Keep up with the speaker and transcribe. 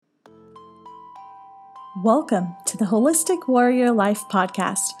Welcome to the Holistic Warrior Life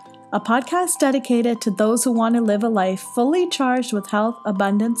Podcast, a podcast dedicated to those who want to live a life fully charged with health,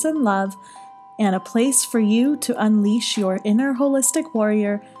 abundance, and love, and a place for you to unleash your inner holistic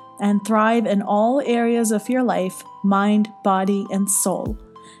warrior and thrive in all areas of your life, mind, body, and soul.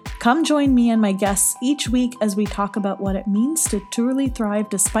 Come join me and my guests each week as we talk about what it means to truly thrive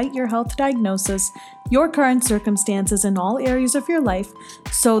despite your health diagnosis, your current circumstances in all areas of your life,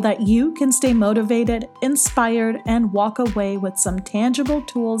 so that you can stay motivated, inspired, and walk away with some tangible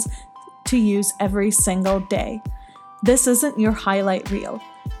tools to use every single day. This isn't your highlight reel.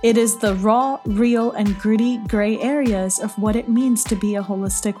 It is the raw, real, and gritty gray areas of what it means to be a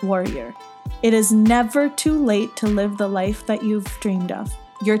holistic warrior. It is never too late to live the life that you've dreamed of.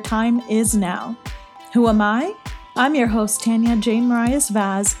 Your time is now. Who am I? I'm your host, Tanya Jane Marias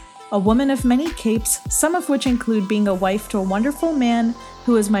Vaz, a woman of many capes, some of which include being a wife to a wonderful man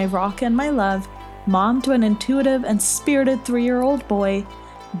who is my rock and my love, mom to an intuitive and spirited 3-year-old boy,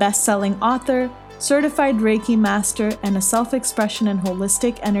 best-selling author, certified Reiki master, and a self-expression and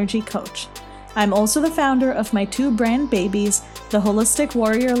holistic energy coach. I'm also the founder of my 2 brand babies, the Holistic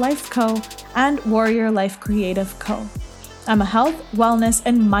Warrior Life Co. and Warrior Life Creative Co. I'm a health, wellness,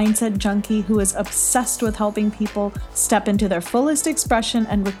 and mindset junkie who is obsessed with helping people step into their fullest expression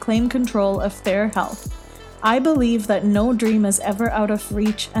and reclaim control of their health. I believe that no dream is ever out of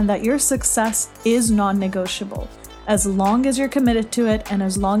reach and that your success is non-negotiable, as long as you're committed to it and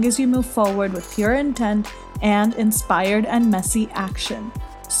as long as you move forward with pure intent and inspired and messy action.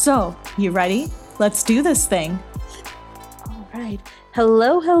 So, you ready? Let's do this thing. All right.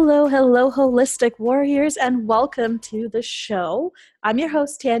 Hello, holistic warriors, and welcome to the show. I'm your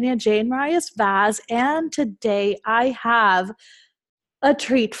host, Tanya Jane Marias Vaz, and today I have a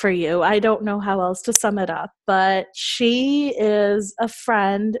treat for you. I don't know how else to sum it up, but she is a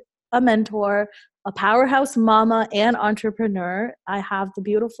friend, a mentor, a powerhouse mama, and entrepreneur. I have the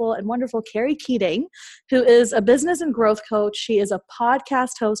beautiful and wonderful Kari Keating, who is a business and growth coach. She is a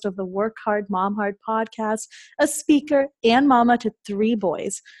podcast host of the Work Hard, Mom Hard podcast, a speaker, and mama to 3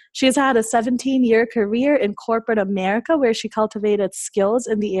 boys. She has had a 17-year career in corporate America where she cultivated skills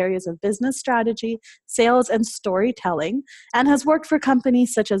in the areas of business strategy, sales, and storytelling, and has worked for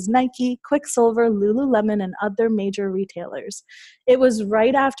companies such as Nike, Quicksilver, Lululemon, and other major retailers. It was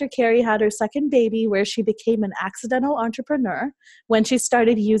right after Kari had her second baby where she became an accidental entrepreneur when she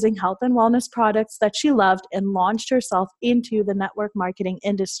started using health and wellness products that she loved and launched herself into the network marketing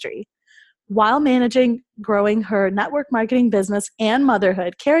industry. While growing her network marketing business and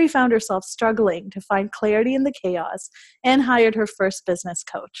motherhood, Kari found herself struggling to find clarity in the chaos and hired her first business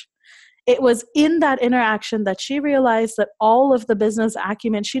coach. It was in that interaction that she realized that all of the business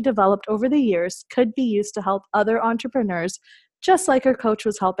acumen she developed over the years could be used to help other entrepreneurs, just like her coach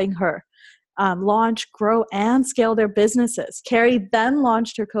was helping her launch, grow, and scale their businesses. Kari then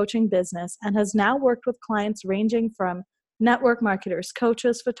launched her coaching business and has now worked with clients ranging from network marketers,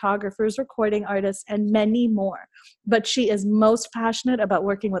 coaches, photographers, recording artists, and many more. But she is most passionate about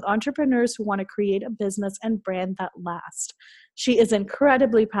working with entrepreneurs who want to create a business and brand that last. She is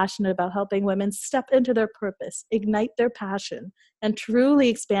incredibly passionate about helping women step into their purpose, ignite their passion, and truly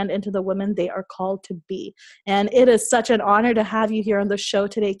expand into the women they are called to be. And it is such an honor to have you here on the show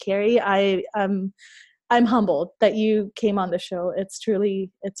today, Kari. I'm humbled that you came on the show.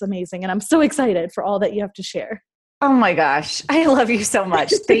 It's amazing. And I'm so excited for all that you have to share. Oh my gosh. I love you so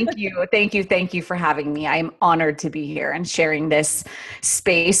much. Thank you. Thank you for having me. I'm honored to be here and sharing this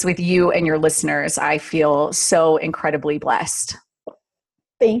space with you and your listeners. I feel so incredibly blessed.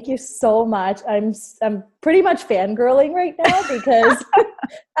 Thank you so much. I'm pretty much fangirling right now because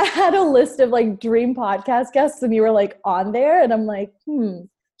I had a list of dream podcast guests and you were on there and I'm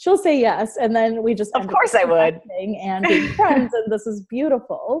she'll say yes. And then we just of course I would and being friends and this is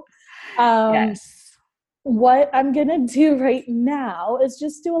beautiful. Yes. What I'm going to do right now is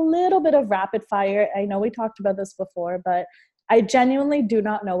just do a little bit of rapid fire. I know we talked about this before, but I genuinely do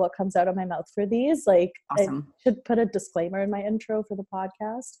not know what comes out of my mouth for these. Awesome. I should put a disclaimer in my intro for the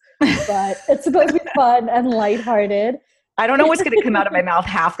podcast, but it's supposed to be fun and lighthearted. I don't know what's going to come out of my mouth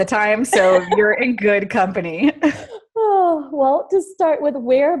half the time, so you're in good company. Oh, well, to start with,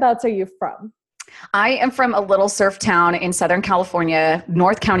 whereabouts are you from? I am from a little surf town in Southern California,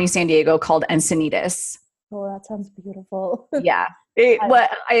 North County, San Diego, called Encinitas. Oh, that sounds beautiful. Yeah.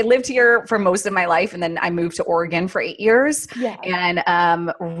 I lived here for most of my life, and then I moved to Oregon for 8 years. Yeah. And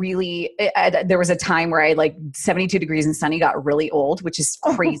there was a time where 72 degrees and sunny got really old, which is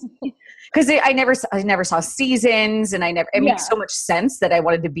crazy. because I never saw seasons, and it makes so much sense that I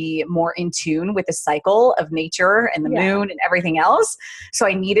wanted to be more in tune with the cycle of nature and the moon and everything else. So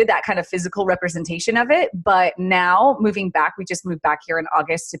I needed that kind of physical representation of it. But now moving back, we just moved back here in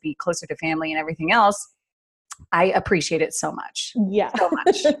August to be closer to family and everything else. I appreciate it so much. Yeah. So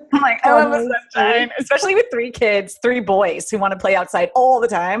much. I'm like, I love the sunshine, especially with 3 kids, 3 boys who want to play outside all the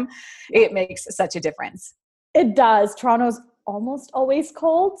time. It makes such a difference. It does. Toronto's almost always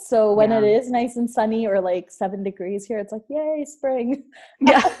cold. So when it is nice and sunny or like 7 degrees here, it's like, yay, spring.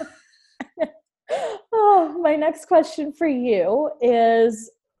 Yeah. Oh, my next question for you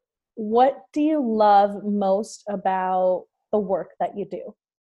is, what do you love most about the work that you do?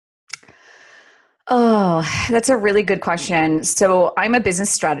 Oh, that's a really good question. So I'm a business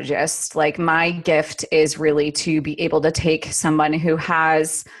strategist. Like, my gift is really to be able to take someone who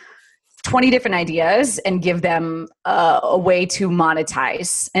has 20 different ideas and give them a way to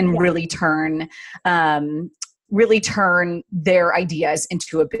monetize and really turn their ideas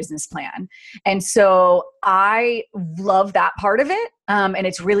into a business plan. And so I love that part of it. And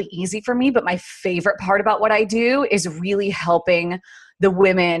it's really easy for me. But my favorite part about what I do is really helping the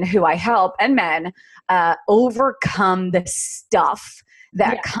women who I help, and men, overcome the stuff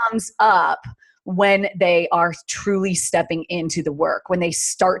that comes up when they are truly stepping into the work, when they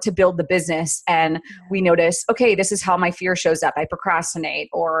start to build the business and we notice, okay, this is how my fear shows up. I procrastinate,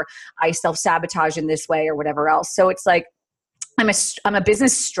 or I self-sabotage in this way, or whatever else. So it's like, I'm a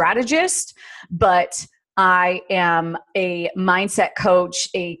business strategist, but I am a mindset coach,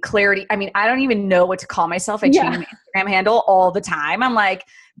 a clarity. I mean, I don't even know what to call myself. I change my Instagram handle all the time. I'm like,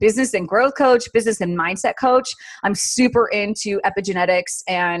 business and growth coach, business and mindset coach. I'm super into epigenetics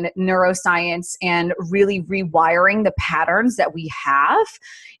and neuroscience and really rewiring the patterns that we have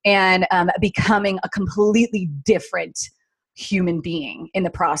and becoming a completely different human being in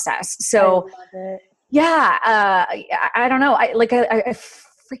the process. So I don't know. I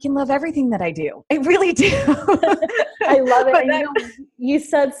freaking love everything that I do. I really do. I love it. And you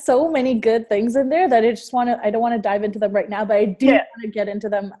said so many good things in there that I don't want to dive into them right now, but I do want to get into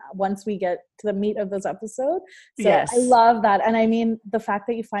them once we get to the meat of this episode. So I love that. And I mean, the fact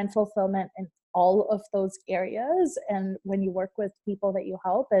that you find fulfillment in all of those areas, and when you work with people that you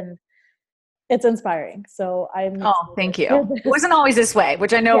help, and it's inspiring. So thank you. It wasn't always this way,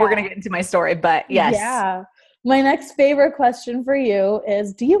 which I know we're going to get into my story, but yes. Yeah. My next favorite question for you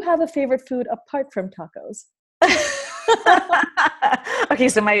is, do you have a favorite food apart from tacos? Okay,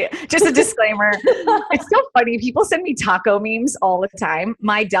 so just a disclaimer. It's so funny. People send me taco memes all the time.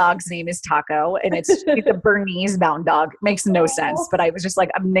 My dog's name is Taco, and it's a Bernese Mountain Dog. Makes no sense, but I was just like,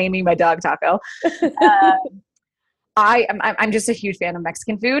 I'm naming my dog Taco. I'm just a huge fan of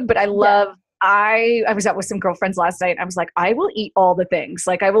Mexican food, but I love I was out with some girlfriends last night. I was like, I will eat all the things.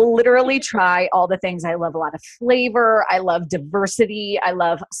 Like, I will literally try all the things. I love a lot of flavor. I love diversity. I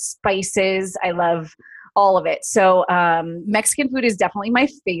love spices. I love all of it. So Mexican food is definitely my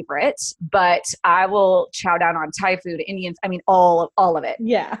favorite, but I will chow down on Thai food, Indian. I mean, all of it.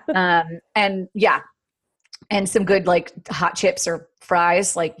 Yeah. And some good like hot chips or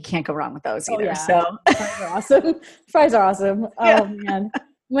fries. Like, you can't go wrong with those either. So fries are awesome. Fries are awesome. Oh man.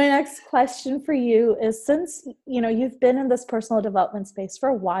 My next question for you is, since, you've been in this personal development space for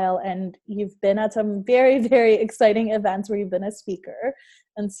a while, and you've been at some very, very exciting events where you've been a speaker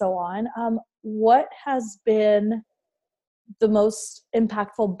and so on, what has been the most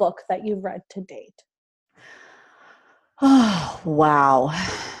impactful book that you've read to date? Oh, wow.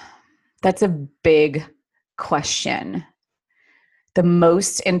 That's a big question. The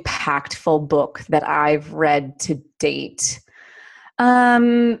most impactful book that I've read to date.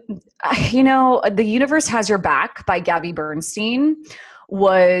 The Universe Has Your Back by Gabby Bernstein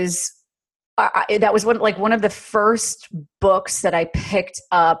was that was one of the first books that I picked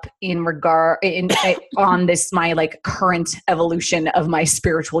up on this my like current evolution of my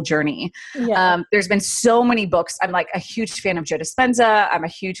spiritual journey. There's been so many books. I'm like a huge fan of Joe Dispenza. I'm a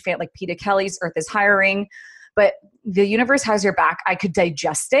huge fan, like Peter Kelly's Earth is Hiring, but The Universe Has Your Back, I could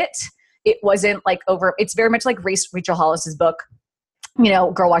digest it. It wasn't like it's very much like Rachel Hollis's book,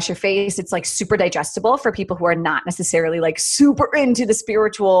 Girl Wash Your Face. It's like super digestible for people who are not necessarily like super into the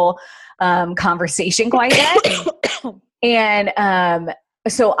spiritual conversation quite yet. And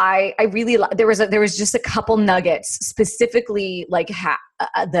so I really there was just a couple nuggets, specifically like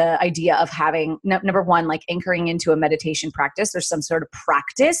the idea of having number one, like anchoring into a meditation practice or some sort of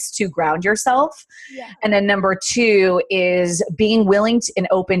practice to ground yourself. And then number two is being willing and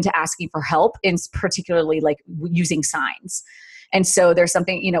open to asking for help, in particularly like using signs. And so there's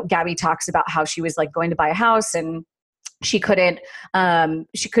something, Gabby talks about how she was like going to buy a house, and she couldn't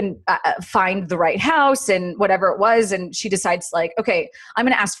find the right house and whatever it was. And she decides like, okay, I'm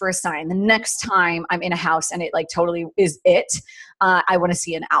going to ask for a sign. The next time I'm in a house and it like totally is it, I want to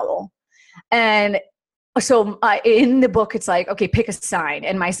see an owl. And so in the book, it's like, okay, pick a sign.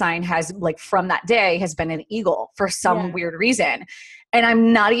 And my sign has like from that day has been an eagle for some weird reason. And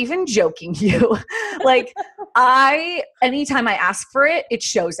I'm not even joking you. Like anytime I ask for it, it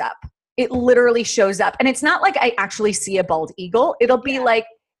shows up. It literally shows up. And it's not like I actually see a bald eagle. It'll be like,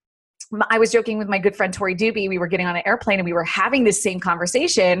 I was joking with my good friend, Tori Doobie. We were getting on an airplane and we were having this same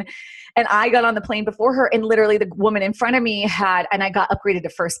conversation. And I got on the plane before her, and literally the woman in front of me and I got upgraded to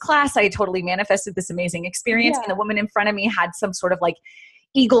first class. I totally manifested this amazing experience. And the woman in front of me had some sort of like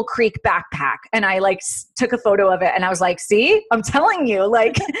Eagle Creek backpack. And I like took a photo of it and I was like, see, I'm telling you,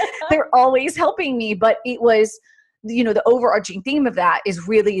 like they're always helping me. But it was, the overarching theme of that is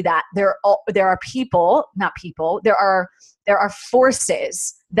really that there are people, not people, there are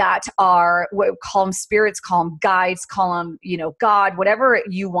forces that are, call them spirits, call them guides, call them, God, whatever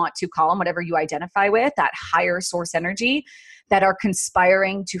you want to call them, whatever you identify with, that higher source energy that are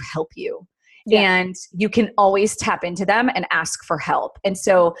conspiring to help you. Yeah. And you can always tap into them and ask for help. And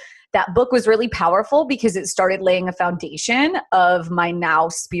so that book was really powerful because it started laying a foundation of my now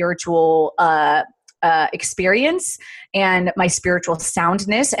spiritual experience and my spiritual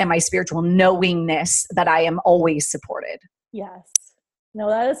soundness and my spiritual knowingness that I am always supported. Yes. No,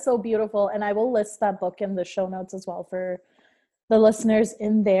 that is so beautiful. And I will list that book in the show notes as well for the listeners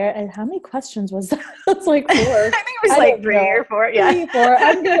in there. And how many questions was that? It's like 4. I think it was like 3 or 4. Yeah. 3, 4.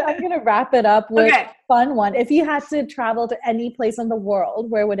 I'm gonna wrap it up with a fun one. If you had to travel to any place in the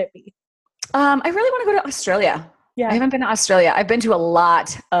world, where would it be? I really want to go to Australia. Yeah. I haven't been to Australia. I've been to a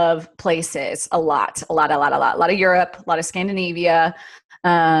lot of places, a lot of Europe, a lot of Scandinavia,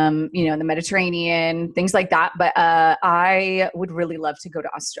 in the Mediterranean, things like that. But I would really love to go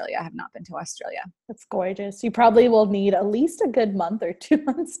to Australia. I have not been to Australia. That's gorgeous. You probably will need at least a good month or 2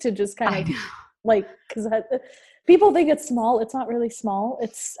 months to just kind of because people think it's small. It's not really small.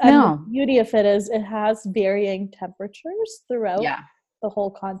 The beauty of it is it has varying temperatures throughout the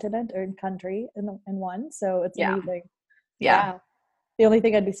whole continent or country in one. So it's amazing. Yeah. The only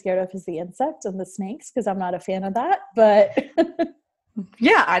thing I'd be scared of is the insects and the snakes because I'm not a fan of that. But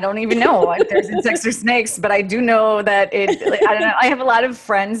yeah, I don't even know if there's insects or snakes, but I do know that I don't know. I have a lot of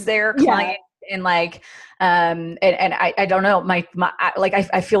friends there, clients, and like, and I don't know,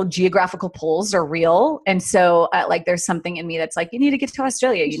 I feel geographical pulls are real. And so there's something in me that's like, you need to get to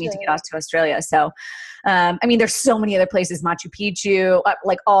Australia. You need to get out to Australia. So, there's so many other places, Machu Picchu,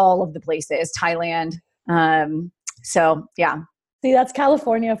 like all of the places, Thailand. So yeah. See, that's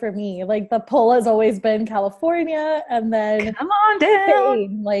California for me. Like the pull has always been California and then come on down.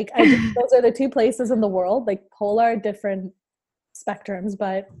 Spain. Like those are the 2 places in the world, like polar different spectrums,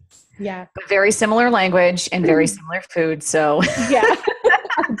 but yeah. But very similar language and very similar food. So yeah,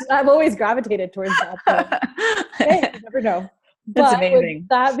 I've always gravitated towards that. But, hey, you never know. That's amazing. With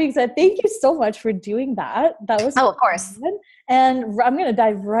that being said, thank you so much for doing that. That was of course. Fun. And I'm going to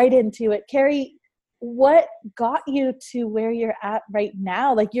dive right into it. Kari, what got you to where you're at right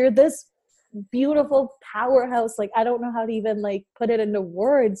now? Like you're this beautiful powerhouse. Like, I don't know how to even like put it into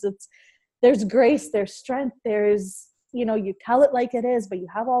words. There's grace, there's strength, there's, you tell it like it is, but you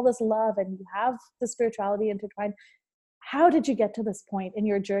have all this love and you have the spirituality intertwined. How did you get to this point in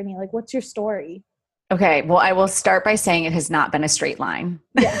your journey? Like, what's your story? Okay. Well, I will start by saying it has not been a straight line.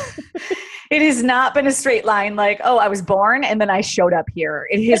 Yeah. It has not been a straight line. Like, oh, I was born and then I showed up here.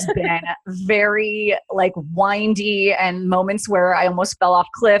 It has been very like windy and moments where I almost fell off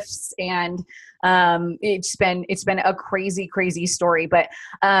cliffs, and it's been a crazy, crazy story. But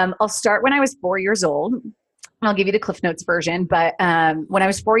I'll start when I was 4 years old. I'll give you the Cliff Notes version. But when I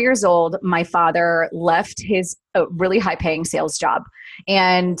was 4 years old, my father left his really high-paying sales job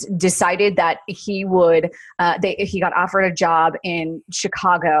and decided that he got offered a job in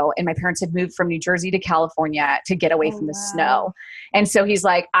Chicago, and my parents had moved from New Jersey to California to get away from the snow. And so he's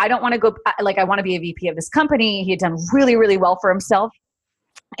like, I don't want to go, like, I want to be a VP of this company. He had done really, really well for himself.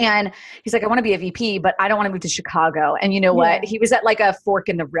 And he's like, I want to be a VP, but I don't want to move to Chicago. And you know what? He was at like a fork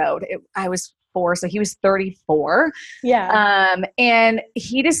in the road. I was 4, so he was 34. Yeah. And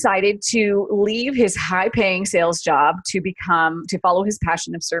he decided to leave his high-paying sales job to follow his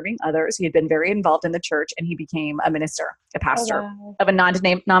passion of serving others. He had been very involved in the church, and he became a minister, a pastor of a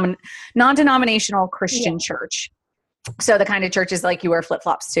non-denominational Christian church. So the kind of churches like you wear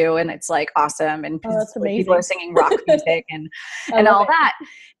flip-flops to, and it's like awesome. And people are singing rock music and all that.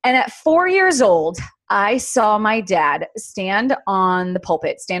 And at 4 years old, I saw my dad stand on the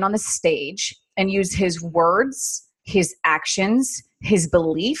pulpit, stand on the stage, and use his words his actions, his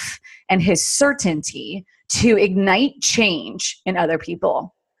belief, and his certainty to ignite change in other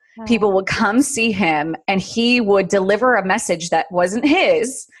people. People would come see him and he would deliver a message that wasn't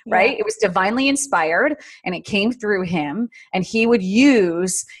his, right? It was divinely inspired and it came through him, and he would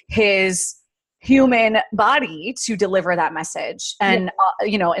use his human body to deliver that message and,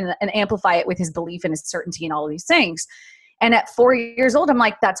 and amplify it with his belief and his certainty and all of these things. And at 4 years old, I'm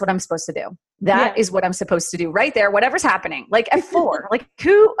like, that's what I'm supposed to do. That is what I'm supposed to do right there. Whatever's happening, like at 4, like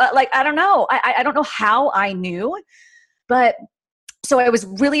who, I don't know. I don't know how I knew, but so I was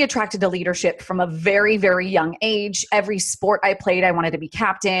really attracted to leadership from a very, very young age. Every sport I played, I wanted to be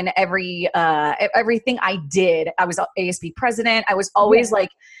captain. Everything I did, I was ASB president. I was always like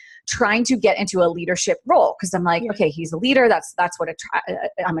trying to get into a leadership role because I'm like, okay, he's a leader. That's what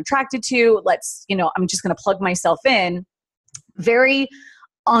I'm attracted to. I'm just going to plug myself in very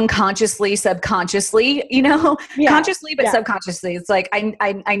unconsciously, subconsciously, consciously, but subconsciously. It's like,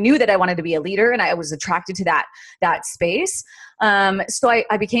 I knew that I wanted to be a leader and I was attracted to that space. So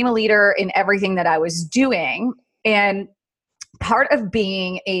I became a leader in everything that I was doing. And part of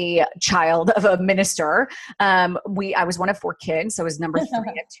being a child of a minister, I was one of 4 kids. So I was number 3. I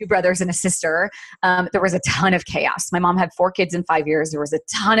had 2 brothers and a sister. There was a ton of chaos. My mom had 4 kids in 5 years. There was a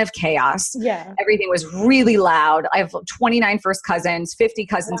ton of chaos. Yeah. Everything was really loud. I have 29 first cousins, 50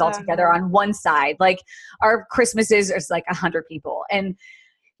 cousins altogether on one side. Like our Christmases is like 100 people. And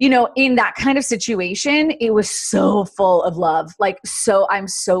in that kind of situation, it was so full of love. I'm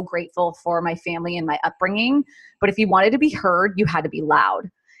so grateful for my family and my upbringing. But if you wanted to be heard, you had to be loud.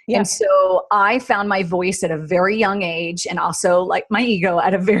 Yeah. And so I found my voice at a very young age, and also like my ego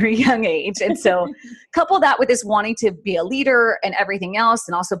at a very young age. And so couple that with this wanting to be a leader and everything else,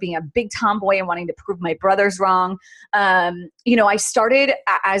 and also being a big tomboy and wanting to prove my brothers wrong. I started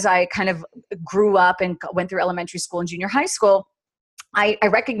as I kind of grew up and went through elementary school and junior high school. I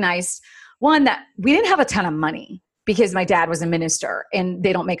recognized, one, that we didn't have a ton of money because my dad was a minister and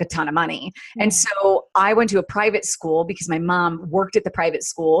they don't make a ton of money. Mm. And so I went to a private school because my mom worked at the private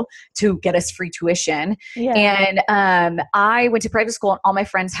school to get us free tuition. Yeah. And I went to private school and all my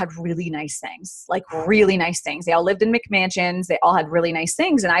friends had really nice things, like really nice things. They all lived in McMansions. They all had really nice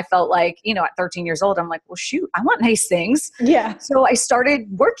things. And I felt like, at 13 years old, I'm like, well, shoot, I want nice things. Yeah. So I started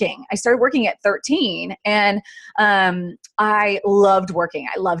working. I started working at 13 and I loved working.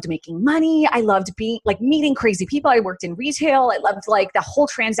 I loved making money. I loved meeting crazy people. I worked in retail. I loved the whole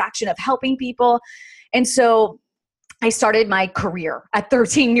transaction of helping people. And so I started my career at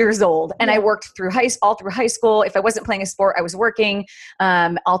 13 years old and I worked all through high school. If I wasn't playing a sport, I was working.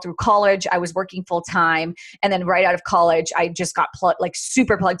 All through college, I was working full time. And then right out of college, I just got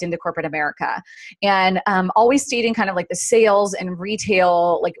super plugged into corporate America, and always stayed in kind of the sales and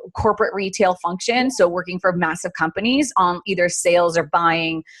retail, corporate retail function. So working for massive companies on either sales or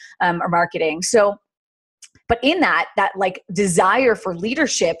buying or marketing. But in that desire for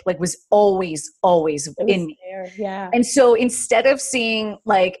leadership, was always in me. Yeah. And so instead of seeing,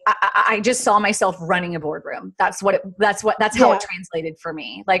 I just saw myself running a boardroom. That's how it translated for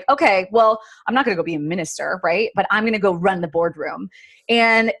me. Okay, well, I'm not going to go be a minister, right? But I'm going to go run the boardroom.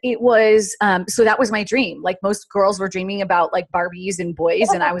 And it was, so that was my dream. Most girls were dreaming about Barbies and boys.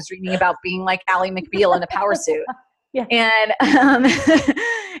 And I was dreaming about being like Ally McBeal in a power suit. Yeah. And,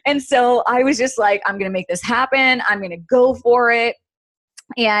 and so I was just like, I'm going to make this happen. I'm going to go for it.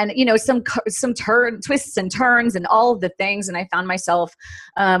 And, some twists and turns and all of the things. And I found myself,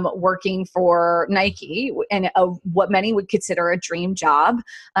 working for Nike and what many would consider a dream job.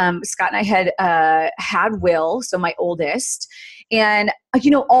 Scott and I had Will, so my oldest. And,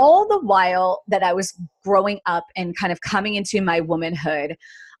 all the while that I was growing up and kind of coming into my womanhood,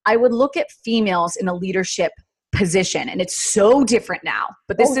 I would look at females in a leadership position. And it's so different now,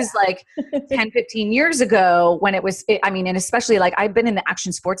 but this is 10, 15 years ago when it was, and especially I've been in the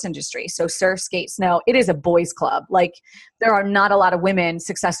action sports industry. So surf, skate, snow, it is a boys club. There are not a lot of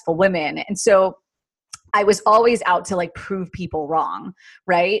successful women. And so I was always out to prove people wrong.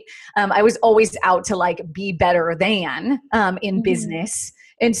 Right. I was always out to be better than, in business.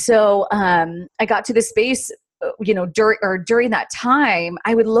 And so, I got to the space, during that time,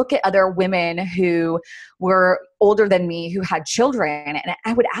 I would look at other women who were older than me, who had children, and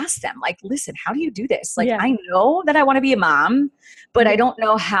I would ask them, listen, how do you do this? I know that I want to be a mom, but I don't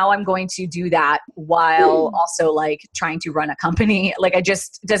know how I'm going to do that while also trying to run a company. It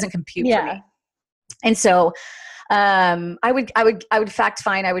doesn't compute for me. And so, I would fact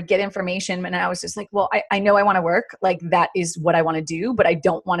find, I would get information, and I was just well, I know I want to work. That is what I want to do, but I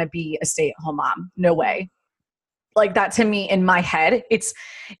don't want to be a stay-at-home mom. No way. like that to me in my head,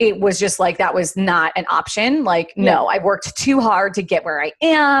 it was just like, that was not an option. Like, no, I worked too hard to get where I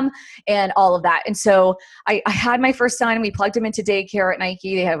am and all of that. And so I had my first son, we plugged him into daycare at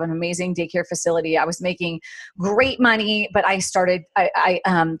Nike. They have an amazing daycare facility. I was making great money, but I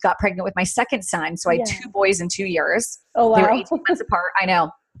got pregnant with my second son. So I had 2 boys in 2 years. Oh, wow. They were 18 months apart. I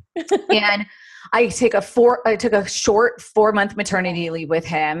know. And I took a short 4-month maternity leave with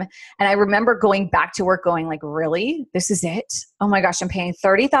him. And I remember going back to work going like, really, this is it? Oh my gosh, I'm paying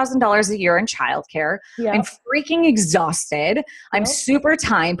 $30,000 a year in childcare. Yep. I'm freaking exhausted. I'm super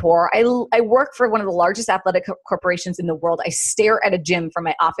time poor. I work for one of the largest athletic corporations in the world. I stare at a gym from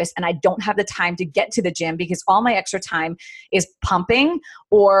my office and I don't have the time to get to the gym because all my extra time is pumping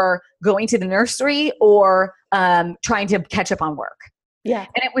or going to the nursery or trying to catch up on work. Yeah.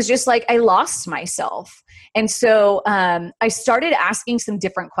 And it was just like, I lost myself. And so I started asking some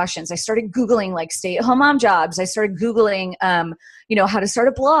different questions. I started Googling like stay-at-home mom jobs. I started Googling, how to start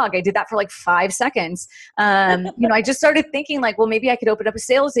a blog. I did that for like 5 seconds. I just started thinking like, well, maybe I could open up a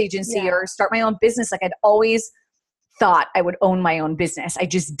sales agency or start my own business. Like I'd always thought I would own my own business. I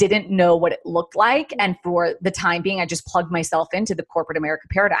just didn't know what it looked like. And for the time being, I just plugged myself into the corporate America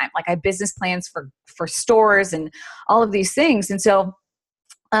paradigm. Like I had business plans for stores and all of these things. And so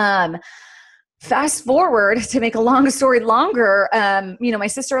fast forward to make a long story longer, my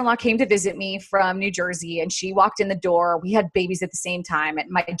sister-in-law came to visit me from New Jersey and she walked in the door. We had babies at the same time and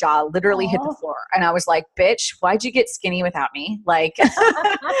my jaw literally hit the floor. And I was like, bitch, why'd you get skinny without me? Like,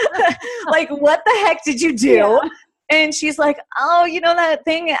 like what the heck did you do? Yeah. And she's like, oh, that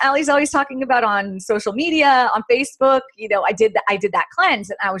thing Allie's always talking about on social media, on Facebook, I did that cleanse.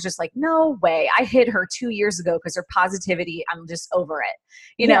 And I was just like, no way. I hit her 2 years ago because her positivity, I'm just over it.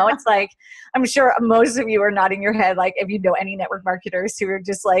 It's like, I'm sure most of you are nodding your head. Like if you know any network marketers who are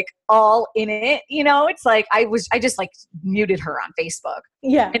just like all in it, it's like, I just like muted her on Facebook.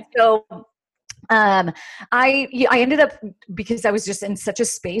 Yeah. And so I ended up, because I was just in such a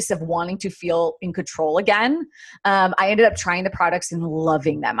space of wanting to feel in control again. I ended up trying the products and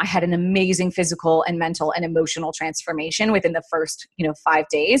loving them. I had an amazing physical and mental and emotional transformation within the first, 5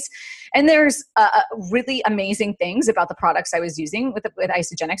 days. And there's really amazing things about the products I was using with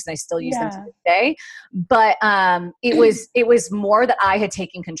Isogenics, and I still use them to this day. But it was more that I had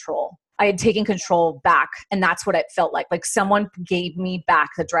taken control. I had taken control back. And that's what it felt like. Like someone gave me back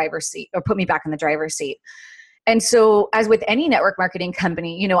the driver's seat or put me back in the driver's seat. And so as with any network marketing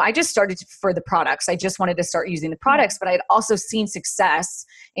company, I just started for the products. I just wanted to start using the products, but I'd also seen success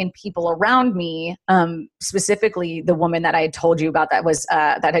in people around me, specifically the woman that I had told you about that was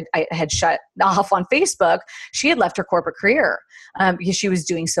I had shut off on Facebook. She had left her corporate career because she was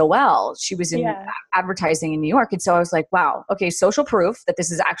doing so well. She was in advertising in New York. And so I was like, wow, okay, social proof that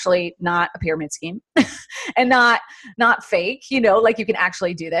this is actually not a pyramid scheme and not fake, like you can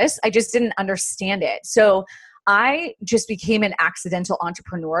actually do this. I just didn't understand it. So I just became an accidental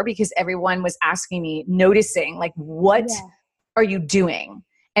entrepreneur because everyone was asking me, noticing like, what are you doing?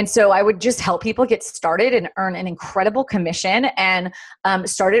 And so I would just help people get started and earn an incredible commission and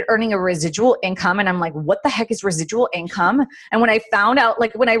started earning a residual income. And I'm like, what the heck is residual income? And when I found out,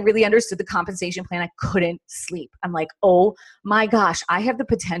 like when I really understood the compensation plan, I couldn't sleep. I'm like, oh my gosh, I have the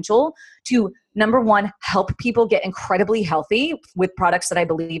potential to, number one, help people get incredibly healthy with products that I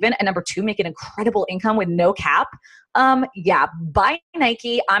believe in. And number two, make an incredible income with no cap. Buy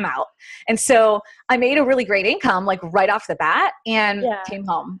Nike, I'm out. And so I made a really great income, like right off the bat, and came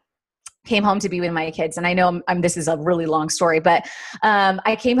home to be with my kids. And I know this is a really long story, but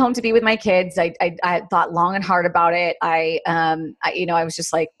I came home to be with my kids. I thought long and hard about it. I was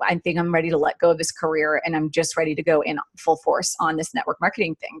just like, I think I'm ready to let go of this career and I'm just ready to go in full force on this network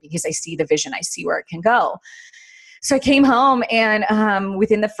marketing thing because I see the vision. I see where it can go. So I came home and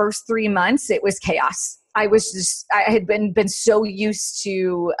within the first 3 months, it was chaos. I had been so used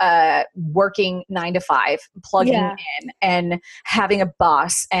to working 9 to 5, plugging in and having a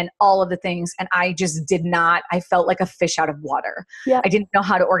boss and all of the things. And I just I felt like a fish out of water. I didn't know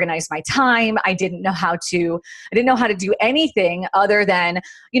how to organize my time. I didn't know how to do anything other than,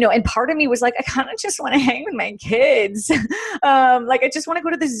 and part of me was like, I kind of just want to hang with my kids. Like I just want to go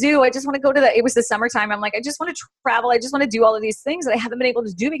to the zoo. I just want to go it was the summertime. I'm like, I just want to travel. I just want to do all of these things that I haven't been able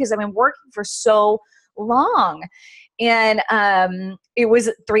to do because I've been working for so long. And it was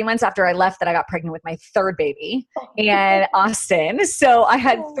 3 months after I left that I got pregnant with my third baby and Austin. So I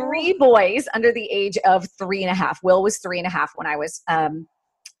had 3 boys under the age of 3.5. Will was 3.5 when I was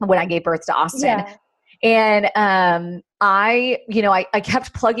when I gave birth to Austin. And I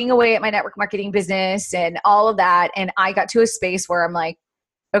kept plugging away at my network marketing business and all of that. And I got to a space where I'm like,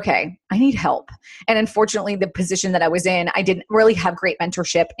 okay, I need help. And unfortunately, the position that I was in, I didn't really have great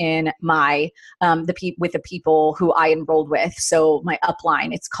mentorship in my with the people who I enrolled with. So my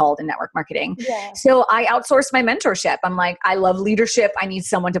upline, it's called in network marketing. Yeah. So I outsourced my mentorship. I'm like, I love leadership. I need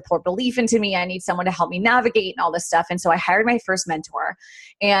someone to pour belief into me. I need someone to help me navigate and all this stuff. And so I hired my first mentor,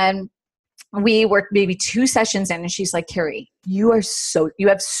 and we worked maybe 2 sessions in, and she's like, Kari, you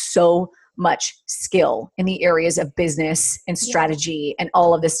have so much skill in the areas of business and strategy and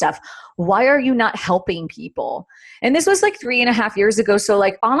all of this stuff. Why are you not helping people? And this was like 3.5 years ago. So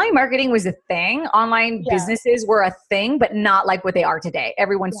like online marketing was a thing. Online businesses were a thing, but not like what they are today.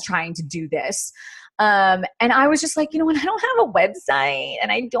 Everyone's trying to do this. And I was just like, you know what? I don't have a website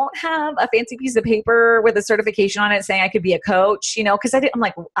and I don't have a fancy piece of paper with a certification on it saying I could be a coach, you know, because I'm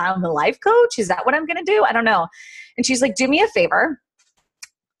like, I'm a life coach. Is that what I'm going to do? I don't know. And she's like, do me a favor.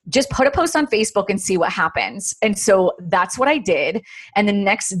 Just put a post on Facebook and see what happens. And so that's what I did. And the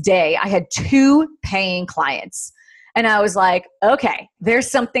next day I had 2 paying clients. And I was like, okay, there's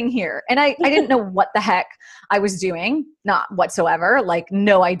something here. And I didn't know what the heck I was doing, not whatsoever, like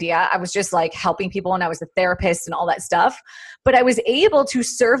no idea. I was just like helping people, and I was a therapist and all that stuff. But I was able to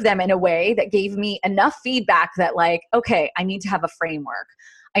serve them in a way that gave me enough feedback that like, okay, I need to have a framework.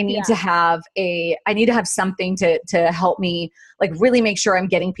 I need to have something to help me like really make sure I'm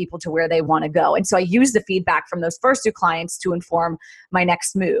getting people to where they want to go. And so I used the feedback from those first 2 clients to inform my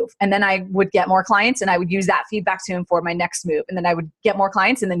next move. And then I would get more clients and I would use that feedback to inform my next move. And then I would get more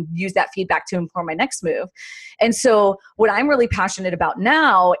clients and then use that feedback to inform my next move. And so what I'm really passionate about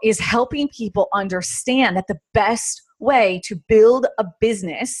now is helping people understand that the best way to build a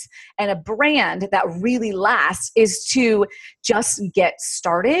business and a brand that really lasts is to just get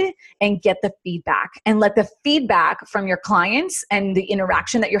started and get the feedback, and let the feedback from your clients and the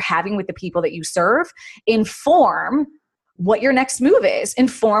interaction that you're having with the people that you serve inform what your next move is,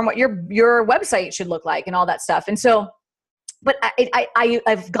 inform what your website should look like and all that stuff. And so but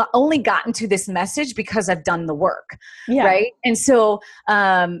I've only gotten to this message because I've done the work, right? And so,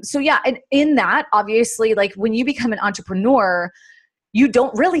 and in that, obviously, like when you become an entrepreneur, you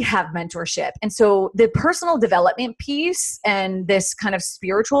don't really have mentorship. And so the personal development piece and this kind of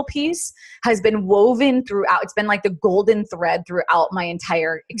spiritual piece has been woven throughout. It's been like the golden thread throughout my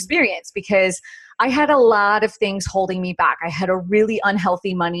entire experience, because I had a lot of things holding me back. I had a really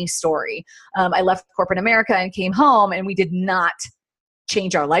unhealthy money story. I left corporate America and came home, and we did not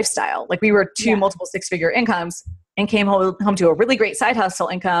change our lifestyle. Like we were 2 multiple 6-figure incomes and came home to a really great side hustle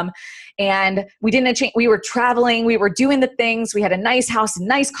income. And we didn't change. We were traveling, we were doing the things. We had a nice house and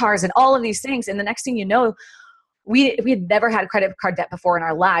nice cars and all of these things. And the next thing you know, we had never had credit card debt before in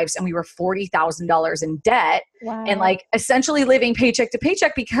our lives. And we were $40,000 in debt and like essentially living paycheck to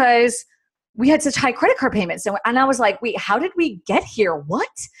paycheck because we had such high credit card payments. And I was like, wait, how did we get here? What?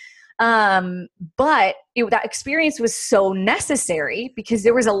 But that experience was so necessary because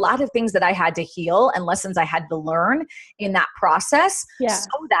there was a lot of things that I had to heal and lessons I had to learn in that process, so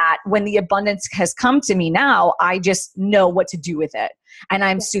that when the abundance has come to me now, I just know what to do with it. And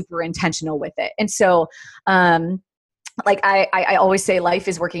I'm super intentional with it. And so, like I always say, life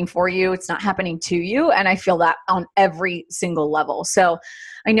is working for you. It's not happening to you. And I feel that on every single level. So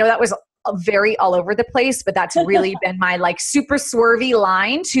I know that was very all over the place, but that's really been my like super swervy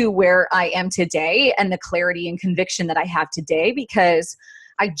line to where I am today and the clarity and conviction that I have today, because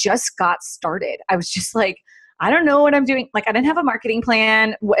I just got started. I was just like, I don't know what I'm doing. Like I didn't have a marketing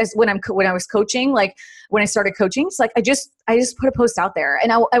plan when I was coaching. Like when I started coaching, it's like I just put a post out there.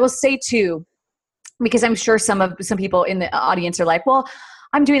 And I will say too, because I'm sure some people in the audience are like, well,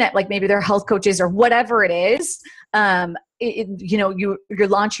 I'm doing that. Like maybe they're health coaches or whatever it is. You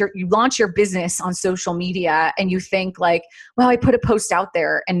launch your business on social media and you think like, well, I put a post out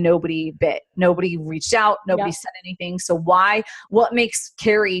there and nobody bit, nobody reached out, nobody said anything. So what makes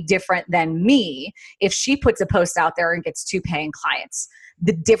Kari different than me if she puts a post out there and gets 2 paying clients?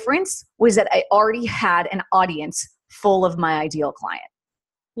 The difference was that I already had an audience full of my ideal client.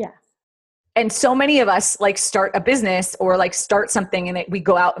 Yeah. And so many of us like start a business or like start something and we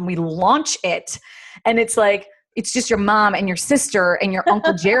go out and we launch it. And it's like, it's just your mom and your sister and your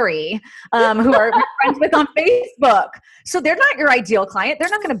Uncle Jerry who are friends with on Facebook. So they're not your ideal client. They're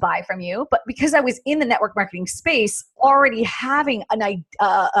not going to buy from you. But because I was in the network marketing space, already having an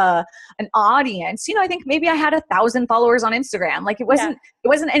audience, I think maybe I had 1,000 followers on Instagram. Like it wasn't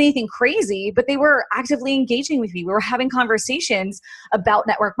anything crazy, but they were actively engaging with me. We were having conversations about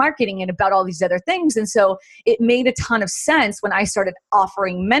network marketing and about all these other things. And so it made a ton of sense when I started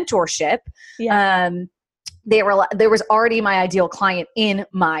offering mentorship. there was already my ideal client in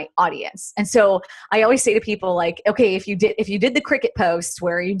my audience. And so I always say to people like, okay, if you did the cricket post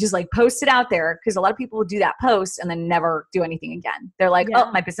where you just like post it out there, because a lot of people will do that post and then never do anything again. They're like,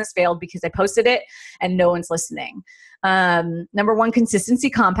 oh, my business failed because I posted it and no one's listening. Number one,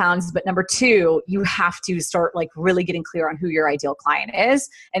 consistency compounds, but number two, you have to start like really getting clear on who your ideal client is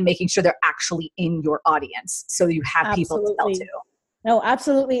and making sure they're actually in your audience so you have people to sell to. No,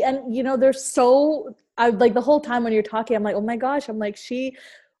 absolutely. And I like the whole time when you're talking, I'm like, oh my gosh,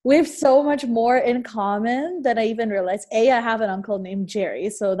 we have so much more in common than I even realized. I have an uncle named Jerry.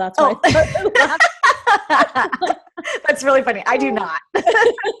 So that's why That's really funny. I do not.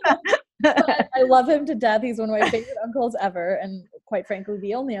 But I love him to death. He's one of my favorite uncles ever. And quite frankly,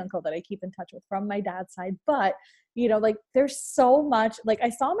 the only uncle that I keep in touch with from my dad's side. But, like there's so much, like I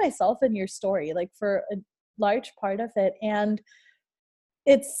saw myself in your story, like for a large part of it. And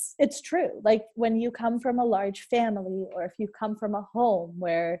it's true. Like when you come from a large family, or if you come from a home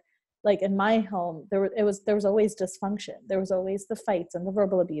where, like in my home, there was always dysfunction. There was always the fights and the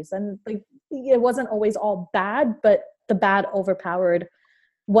verbal abuse, and like it wasn't always all bad, but the bad overpowered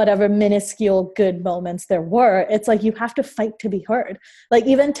whatever minuscule good moments there were. It's like you have to fight to be heard. Like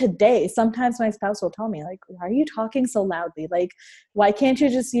even today, sometimes my spouse will tell me like, why are you talking so loudly? Like, why can't you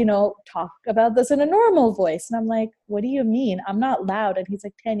just, talk about this in a normal voice? And I'm like, what do you mean? I'm not loud. And he's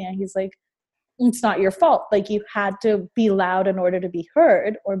like, Tanya, he's like, it's not your fault. Like you had to be loud in order to be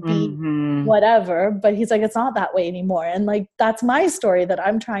heard or be whatever. But he's like, it's not that way anymore. And like, that's my story that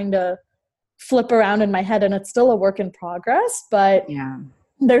I'm trying to flip around in my head, and it's still a work in progress, but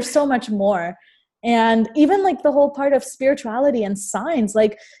there's so much more. And even like the whole part of spirituality and signs,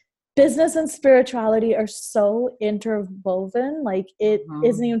 like business and spirituality are so interwoven. Like it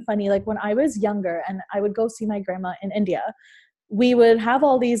isn't even funny. Like when I was younger and I would go see my grandma in India, we would have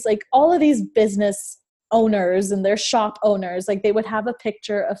all of these business owners and their shop owners, like they would have a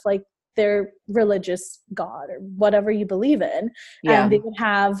picture of like their religious god or whatever you believe in. And they would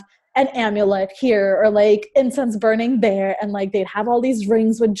have an amulet here or like incense burning there. And like, they'd have all these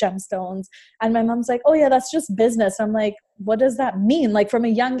rings with gemstones. And my mom's like, oh yeah, that's just business. I'm like, what does that mean? Like from a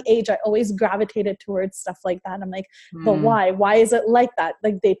young age, I always gravitated towards stuff like that. I'm like, but why is it like that?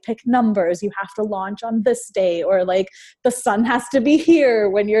 Like they pick numbers, you have to launch on this day, or like the sun has to be here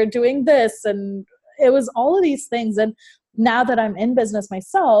when you're doing this. And it was all of these things. And now that I'm in business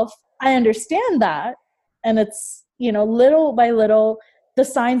myself, I understand that. And it's, little by little, the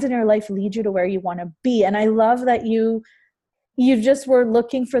signs in your life lead you to where you want to be. And I love that you just were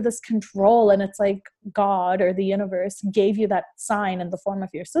looking for this control, and it's like God or the universe gave you that sign in the form of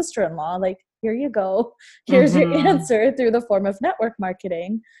your sister-in-law. Like, here you go. Here's your answer through the form of network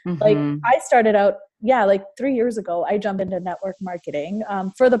marketing. Like I started out, like 3 years ago, I jumped into network marketing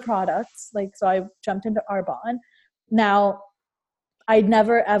for the products. Like, so I jumped into Arbonne. Now, I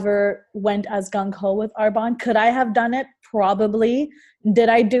never ever went as gung-ho with Arbonne. Could I have done it? Probably. Did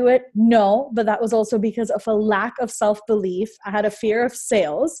I do it? No, but that was also because of a lack of self-belief. I had a fear of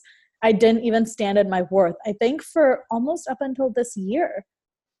sales. I didn't even stand in my worth. I think for almost up until this year,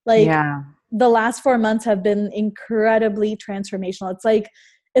 like the last 4 months have been incredibly transformational. It's like,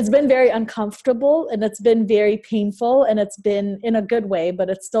 it's been very uncomfortable and it's been very painful, and it's been in a good way, but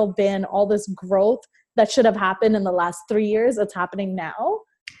it's still been all this growth that should have happened in the last 3 years. It's happening now.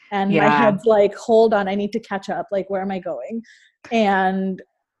 And my head's like, hold on, I need to catch up. Like, where am I going? And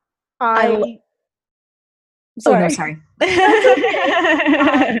sorry. Sorry.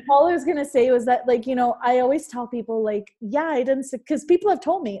 All I was going to say was that, like, I always tell people like, I didn't, because people have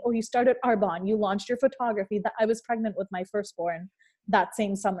told me, oh, you started Arbonne, you launched your photography. That I was pregnant with my firstborn that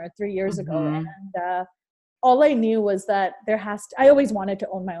same summer, 3 years ago. And, all I knew was that I always wanted to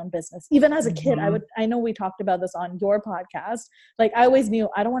own my own business. Even as a kid, I know we talked about this on your podcast. Like I always knew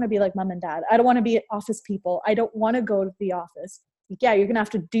I don't want to be like mom and dad. I don't want to be office people. I don't want to go to the office. Yeah, you're going to have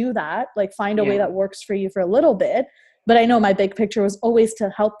to do that. Like find a way that works for you for a little bit. But I know my big picture was always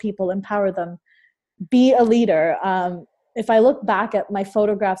to help people, empower them, be a leader. If I look back at my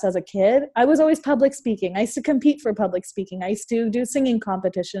photographs as a kid, I was always public speaking. I used to compete for public speaking. I used to do singing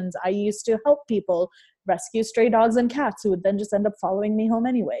competitions. I used to help people rescue stray dogs and cats who would then just end up following me home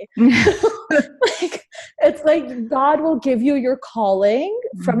anyway. Like, it's like God will give you your calling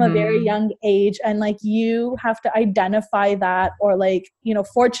from a very young age, and like you have to identify that, or like,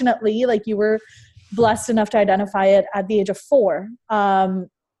 fortunately, like you were blessed enough to identify it at the age of 4.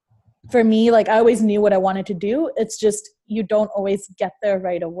 For me, like I always knew what I wanted to do. It's just, you don't always get there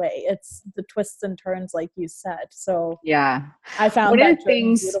right away. It's the twists and turns, like you said. So I found that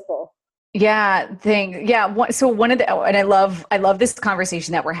beautiful. Yeah, thing. Yeah. So one of the, and I love this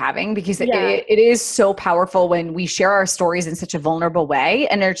conversation that we're having because Yeah. it is so powerful when we share our stories in such a vulnerable way.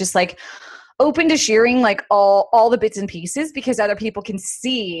 And they're just like open to sharing like all the bits and pieces because other people can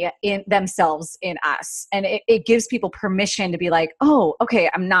see in themselves in us. And it gives people permission to be like, oh, okay,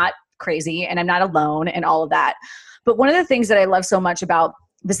 I'm not crazy and I'm not alone and all of that. But one of the things that I love so much about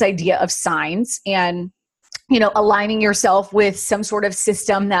this idea of signs and aligning yourself with some sort of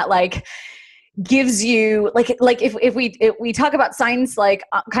system that like gives you like if we talk about science like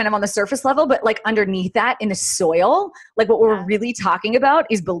kind of on the surface level, but like underneath that in the soil, like what we're Yeah. really talking about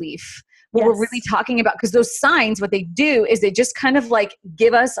is belief. What we're really Yes. talking about, because those signs, what they do is they just kind of like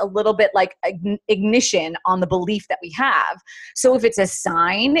give us a little bit like ignition on the belief that we have. So if it's a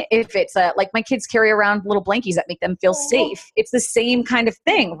sign, if it's a, like my kids carry around little blankies that make them feel Oh. safe, it's the same kind of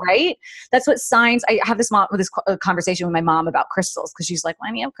thing, right? That's what signs. I have this conversation with my mom about crystals because she's like,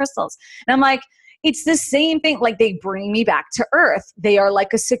 why do you have crystals? And I'm like, it's the same thing. Like they bring me back to earth. They are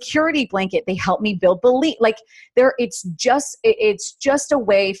like a security blanket. They help me build belief. Like it's just a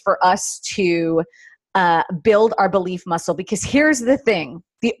way for us to build our belief muscle. Because here's the thing: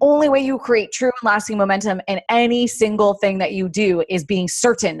 the only way you create true and lasting momentum in any single thing that you do is being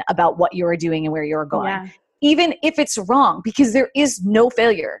certain about what you are doing and where you're going. Yeah. Even if it's wrong, because there is no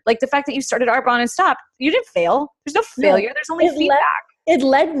failure. Like the fact that you started Arbonne and stopped, you didn't fail. There's no No, failure. There's only feedback. it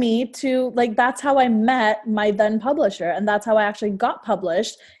led me to like, that's how I met my then publisher. And that's how I actually got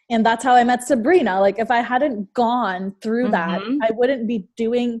published. And that's how I met Sabrina. Like if I hadn't gone through that, Mm-hmm. I wouldn't be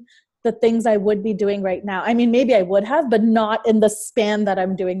doing the things I would be doing right now. I mean, maybe I would have, but not in the span that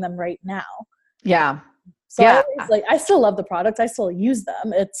I'm doing them right now. Yeah. So I Yeah. always like, I still love the products. I still use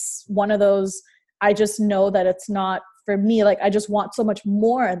them. It's one of those, I just know that it's not for me. Like I just want so much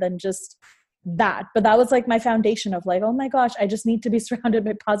more than just that. But that was like my foundation of like, oh my gosh, I just need to be surrounded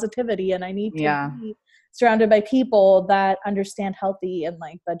by positivity, and I need to Yeah. be surrounded by people that understand healthy and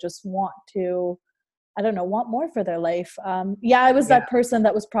like that just want to, I don't know, want more for their life. Yeah, I was Yeah. that person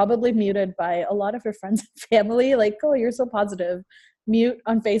that was probably muted by a lot of her friends and family. Like, oh, you're so positive. Mute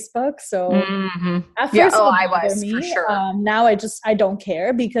on Facebook. So Mm-hmm. at Yeah. first it Oh, would I bother was for me. sure. Now I don't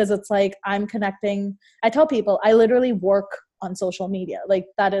care because it's like I'm connecting. I tell people I literally work on social media. Like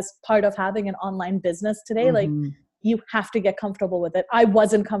that is part of having an online business today. Like Mm-hmm. you have to get comfortable with it. I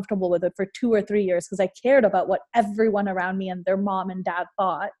wasn't comfortable with it for 2 or 3 years because I cared about what everyone around me and their mom and dad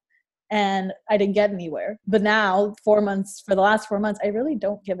thought. And I didn't get anywhere. But now, for the last 4 months, I really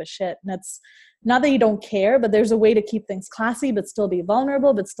don't give a shit. And it's not that you don't care, but there's a way to keep things classy, but still be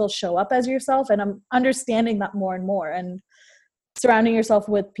vulnerable, but still show up as yourself. And I'm understanding that more and more. And surrounding yourself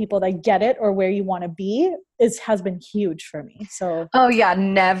with people that get it or where you want to be has been huge for me. So Oh yeah.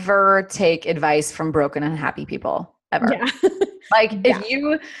 Never take advice from broken and happy people ever. yeah. Like Yeah. if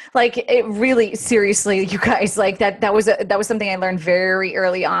you like it really seriously, you guys, like that was something I learned very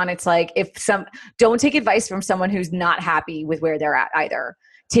early on. It's like don't take advice from someone who's not happy with where they're at either.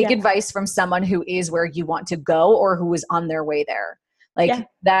 Take Yeah. advice from someone who is where you want to go or who is on their way there. Yeah. Like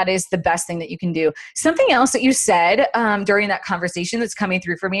that is the best thing that you can do. Something else that you said during that conversation that's coming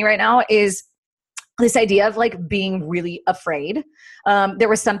ththrough for me right now is this idea of like being really afraid. There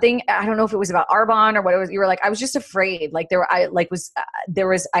was something, I don't know if it was about Arbonne or what it was. You were like, I was just afraid. Like I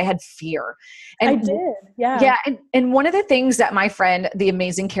had fear. I And did. Yeah. yeah. And one of the things that my friend, the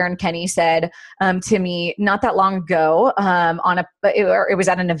amazing Karen Kenny said to me not that long ago it was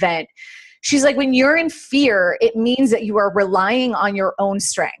at an event. She's like, when you're in fear, it means that you are relying on your own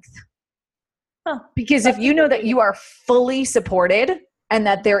strength. Huh. Because if That's you know that you are fully supported and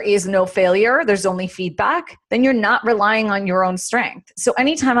that there is no failure, there's only feedback, then you're not relying on your own strength. So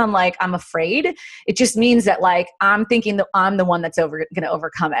anytime I'm like, I'm afraid, it just means that like, I'm thinking that I'm the one that's going to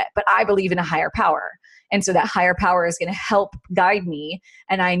overcome it. But I believe in a higher power. And so that higher power is going to help guide me.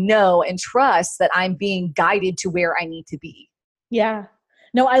 And I know and trust that I'm being guided to where I need to be. Yeah.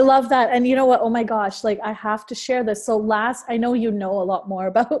 No, I love that. And you know what? Oh my gosh, like I have to share this. So I know you know a lot more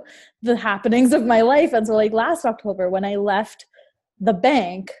about the happenings of my life. And so like last October when I left the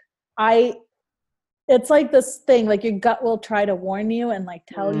bank, it's like this thing, like your gut will try to warn you and like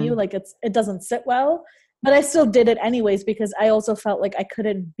tell you like it doesn't sit well, but I still did it anyways because I also felt like I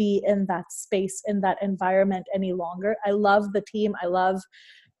couldn't be in that space, in that environment any longer. I love the team. I love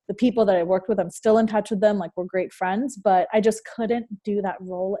the people that I worked with. I'm still in touch with them. Like we're great friends, but I just couldn't do that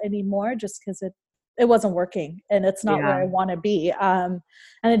role anymore just because it wasn't working and it's not where Yeah. I want to be. And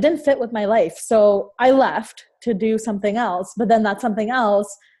it didn't fit with my life. So I left to do something else, but then that something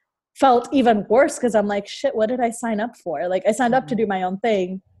else felt even worse because I'm like, shit, what did I sign up for? Like I signed up to do my own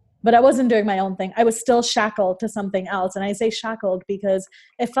thing but I wasn't doing my own thing. I was still shackled to something else. And I say shackled because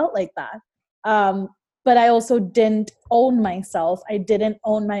it felt like that. But I also didn't own myself. I didn't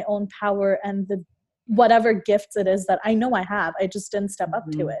own my own power and the whatever gifts it is that I know I have. I just didn't step up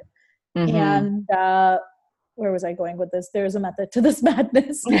to it. And where was I going with this? There's a method to this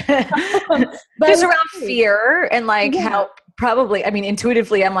madness. But just around fear and like how probably, I mean,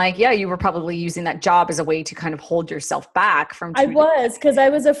 intuitively, I'm like, yeah, you were probably using that job as a way to kind of hold yourself back from. I was, because I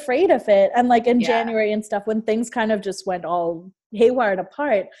was afraid of it. And like in January and stuff, when things kind of just went all haywired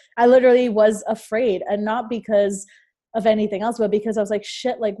apart, I literally was afraid, and not because of anything else, but because I was like,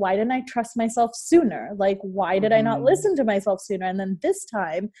 shit, like, why didn't I trust myself sooner? Like, why did I not listen to myself sooner? And then this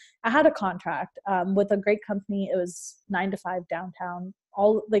time I had a contract with a great company. It was 9 to 5 downtown,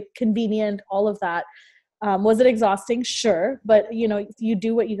 all like convenient, all of that. Was it exhausting? Sure. But you know, you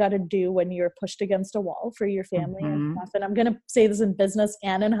do what you got to do when you're pushed against a wall for your family and stuff. And I'm going to say this in business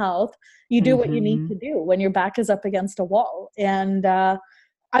and in health. You do what you need to do when your back is up against a wall. And,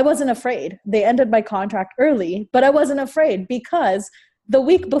 I wasn't afraid. They ended my contract early, but I wasn't afraid because the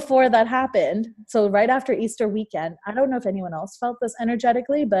week before that happened, so right after Easter weekend, I don't know if anyone else felt this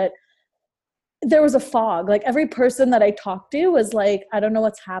energetically, but there was a fog. Like every person that I talked to was like, I don't know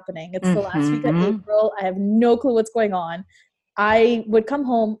what's happening. It's the last week of April. I have no clue what's going on. I would come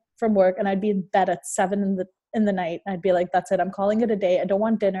home from work and I'd be in bed at 7 in the night. I'd be like, that's it. I'm calling it a day. I don't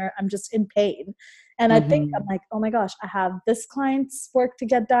want dinner. I'm just in pain. And I think I'm like, oh my gosh, I have this client's work to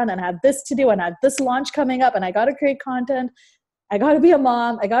get done and I have this to do and I have this launch coming up and I got to create content. I got to be a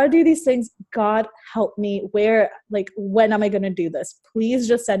mom. I got to do these things. God help me. When am I going to do this? Please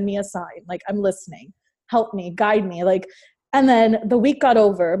just send me a sign. Like, I'm listening. Help me, guide me. Like, and then the week got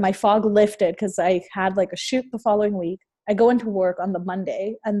over, my fog lifted because I had like a shoot the following week. I go into work on the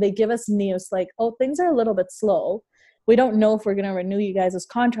Monday and they give us news like, oh, things are a little bit slow. We don't know if we're going to renew you guys'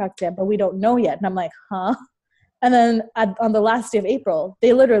 contract yet, but we don't know yet. And I'm like, huh? And then on the last day of April,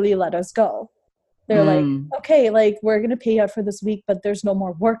 they literally let us go. They're like, okay, like we're going to pay you out for this week, but there's no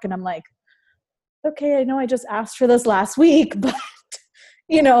more work. And I'm like, okay, I know I just asked for this last week, but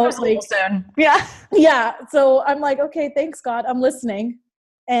you know, like, soon. Yeah. So I'm like, okay, thanks God. I'm listening.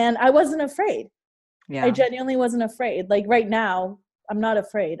 And I wasn't afraid. Yeah. I genuinely wasn't afraid. Like right now, I'm not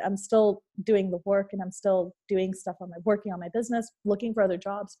afraid. I'm still doing the work and I'm still doing stuff working on my business, looking for other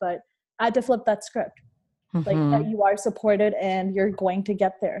jobs, but I had to flip that script. Like that you are supported and you're going to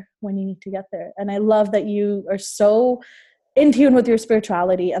get there when you need to get there. And I love that you are so in tune with your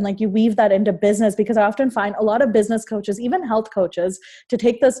spirituality and like you weave that into business, because I often find a lot of business coaches, even health coaches, to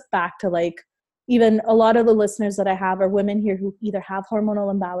take this back to like, even a lot of the listeners that I have are women here who either have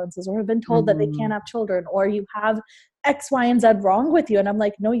hormonal imbalances or have been told that they can't have children, or you have X, Y, and Z wrong with you. And I'm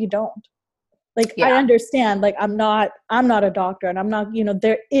like, no, you don't. Like, I understand, like, I'm not a doctor and I'm not, you know,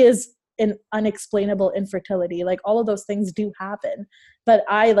 there is an unexplainable infertility. Like all of those things do happen. But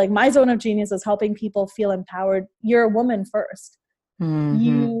my zone of genius is helping people feel empowered. You're a woman first.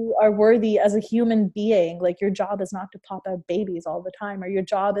 You are worthy as a human being. Like your job is not to pop out babies all the time, or your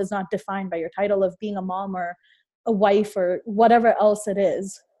job is not defined by your title of being a mom or a wife or whatever else it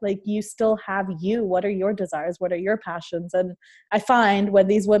is. Like you still have you. What are your desires? What are your passions? And I find when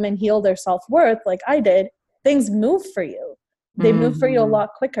these women heal their self-worth, like I did, things move for you. They move for you a lot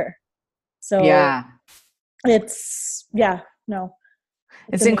quicker. So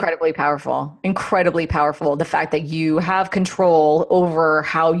it's incredibly powerful, incredibly powerful. The fact that you have control over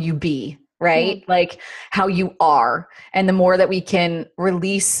how you be, right? Like how you are. And the more that we can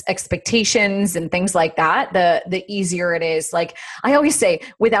release expectations and things like that, the easier it is. Like I always say,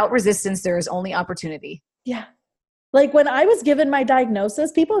 without resistance, there is only opportunity. Yeah. Like when I was given my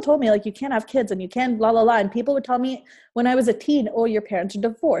diagnosis, people told me like, you can't have kids and you can't blah, blah, blah. And people would tell me when I was a teen, oh, your parents are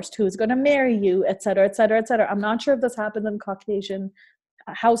divorced. Who's going to marry you, et cetera, et cetera, et cetera. I'm not sure if this happened in Caucasian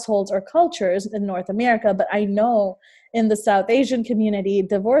households or cultures in North America, but I know in the South Asian community,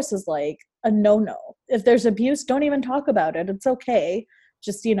 divorce is like a no-no. If there's abuse, don't even talk about it. It's okay.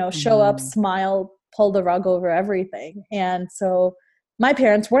 Just, you know, show up, smile, pull the rug over everything. And so my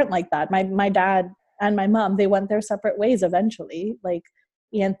parents weren't like that. My dad and my mom, they went their separate ways eventually,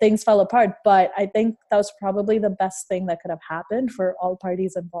 and things fell apart. But I think that was probably the best thing that could have happened for all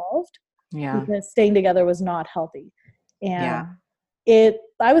parties involved. Yeah. Because staying together was not healthy. And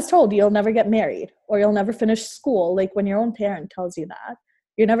I was told you'll never get married or you'll never finish school. Like when your own parent tells you that,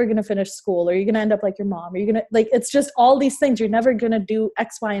 you're never going to finish school, or you're going to end up like your mom, or you're going to it's just all these things. You're never going to do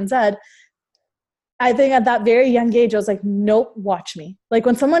X, Y, and Z. I think at that very young age, I was like, nope, watch me. Like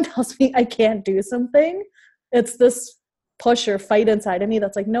when someone tells me I can't do something, it's this push or fight inside of me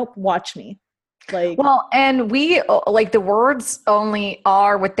that's like, nope, watch me. Like, well, and we like the words only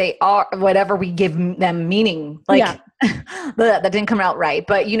are what they are, whatever we give them meaning. Like that didn't come out right,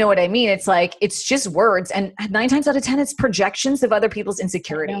 but you know what I mean? It's like, it's just words. And 9 times out of 10, it's projections of other people's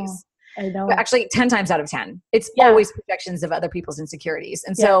insecurities. I But know. actually 10 times out of 10, it's Yeah. always projections of other people's insecurities.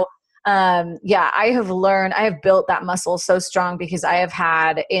 And so, I have learned, I have built that muscle so strong because I have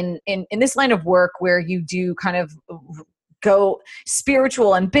had in this line of work where you do kind of go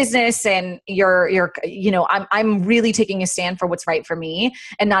spiritual and business, and I'm really taking a stand for what's right for me,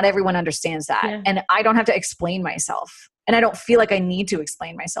 and not everyone understands that. Yeah. And I don't have to explain myself, and I don't feel like I need to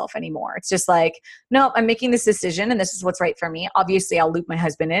explain myself anymore. It's just like, no, I'm making this decision and this is what's right for me. Obviously I'll loop my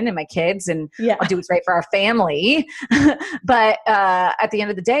husband in and my kids, and I'll do what's right for our family. But at the end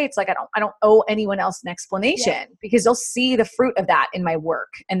of the day, it's like, I don't owe anyone else an explanation, because they'll see the fruit of that in my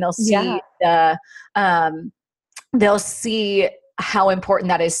work, and they'll see they'll see how important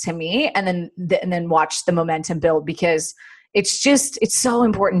that is to me, and then watch the momentum build, because it's so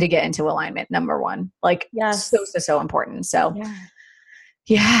important to get into alignment. Number one, like so important. So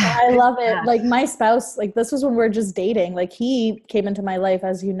I love it. Like my spouse, like this was when we were just dating. Like he came into my life,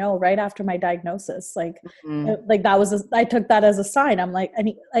 as you know, right after my diagnosis. Like, like that was, I took that as a sign. I'm like,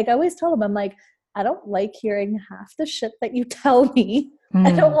 I always tell him, I'm like, I don't like hearing half the shit that you tell me.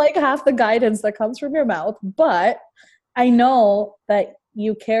 I don't like half the guidance that comes from your mouth, but I know that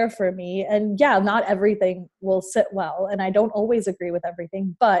you care for me. And not everything will sit well. And I don't always agree with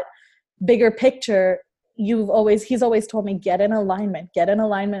everything, but bigger picture, he's always told me, get in alignment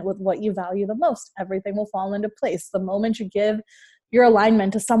with what you value the most. Everything will fall into place. The moment you give your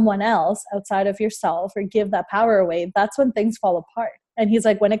alignment to someone else outside of yourself, or give that power away, that's when things fall apart. And he's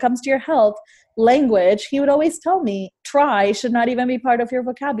like, when it comes to your health, language, he would always tell me, try should not even be part of your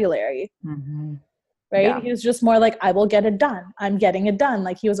vocabulary. Right? Yeah. He was just more like, I will get it done. I'm getting it done.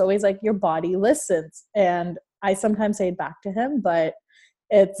 Like he was always like, your body listens. And I sometimes say it back to him, but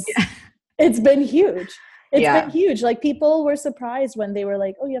it's been huge. It's been huge. Like people were surprised when they were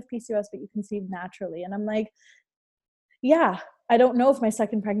like, oh, you have PCOS, but you conceive naturally. And I'm like, I don't know if my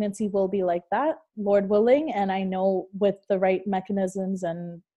second pregnancy will be like that, Lord willing. And I know with the right mechanisms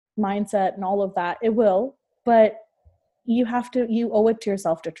and mindset and all of that, it will, but you owe it to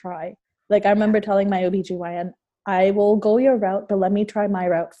yourself to try. Like I remember telling my OBGYN, I will go your route, but let me try my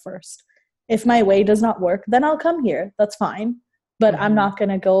route first. If my way does not work, then I'll come here. That's fine. But I'm not going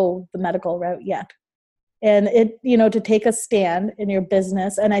to go the medical route yet. And it, to take a stand in your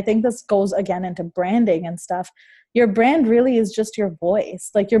business. And I think this goes again into branding and stuff. Your brand really is just your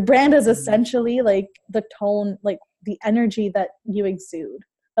voice. Like your brand is essentially like the tone, like the energy that you exude,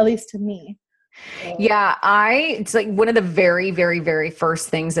 at least to me. Yeah, it's like one of the very, very, very first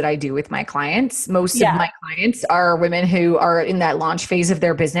things that I do with my clients. Most of my clients are women who are in that launch phase of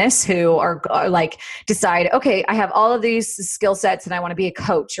their business, who are like decide, okay, I have all of these skill sets and I want to be a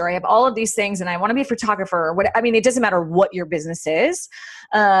coach, or I have all of these things and I want to be a photographer, or what. I mean, it doesn't matter what your business is.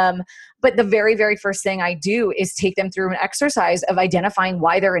 But the very, very first thing I do is take them through an exercise of identifying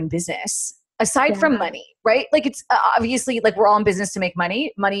why they're in business. Aside from money, right? Like it's obviously like we're all in business to make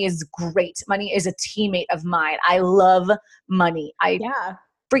money. Money is great. Money is a teammate of mine. I love money. I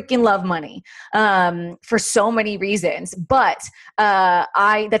freaking love money for so many reasons. But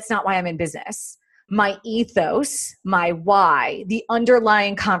that's not why I'm in business. My ethos, my why, the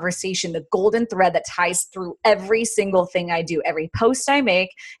underlying conversation, the golden thread that ties through every single thing I do, every post I make,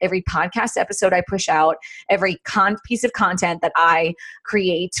 every podcast episode I push out, every piece of content that I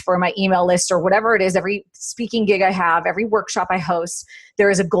create for my email list or whatever it is, every speaking gig I have, every workshop I host, there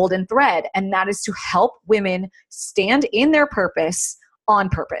is a golden thread. And that is to help women stand in their purpose on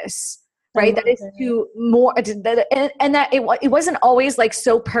purpose. Right. That is to more, and that it wasn't always like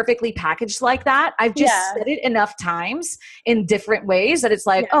so perfectly packaged like that. I've just said it enough times in different ways that it's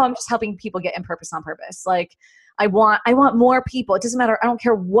like, oh, I'm just helping people get in purpose on purpose. Like I want more people. It doesn't matter. I don't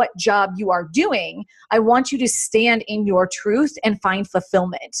care what job you are doing. I want you to stand in your truth and find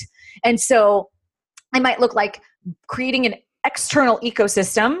fulfillment. And so I might look like creating an external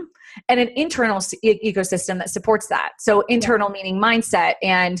ecosystem and an internal ecosystem that supports that. So internal meaning mindset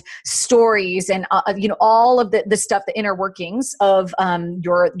and stories and all of the stuff, the inner workings of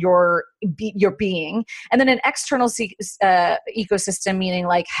your being, and then an external ecosystem meaning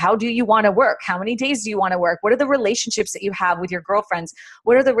like, how do you want to work? How many days do you want to work? What are the relationships that you have with your girlfriends?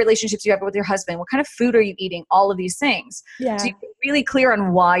 What are the relationships you have with your husband? What kind of food are you eating? All of these things. So you get really clear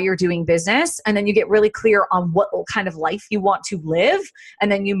on why you're doing business, and then you get really clear on what kind of life you want to live, and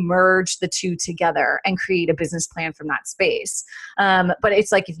then you merge the two together and create a business plan from that space. But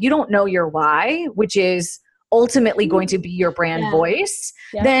it's like, if you don't know your why, which is ultimately going to be your brand voice,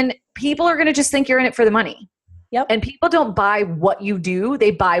 then people are going to just think you're in it for the money. Yep. And people don't buy what you do,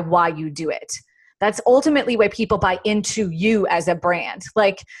 they buy why you do it. That's ultimately why people buy into you as a brand.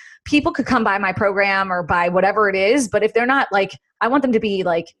 Like, people could come buy my program or buy whatever it is, but if they're not like, I want them to be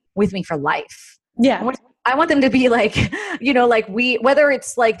like with me for life. Yeah. I want them to be like, you know, like whether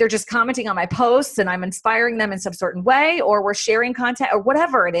it's like they're just commenting on my posts and I'm inspiring them in some certain way, or we're sharing content or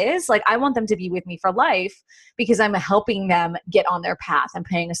whatever it is, like I want them to be with me for life because I'm helping them get on their path and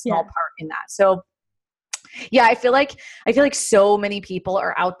playing a small part in that. So yeah, I feel like so many people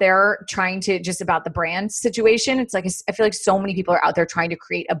are out there trying to just about the brand situation. It's like, I feel like so many people are out there trying to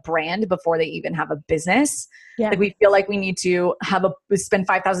create a brand before they even have a business. Yeah. Like, we feel like we need to spend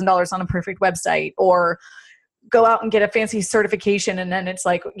 $5,000 on a perfect website, or go out and get a fancy certification. And then it's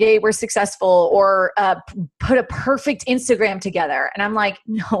like, yay, we're successful, or put a perfect Instagram together. And I'm like,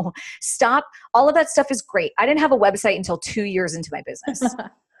 no, stop. All of that stuff is great. I didn't have a website until 2 years into my business.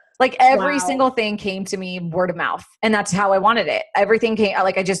 Like, every single thing came to me word of mouth, and that's how I wanted it. Everything came,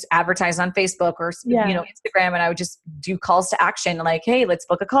 like, I just advertised on Facebook or, you know, Instagram, and I would just do calls to action. Like, hey, let's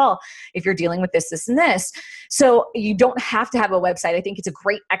book a call if you're dealing with this, this, and this. So you don't have to have a website. I think it's a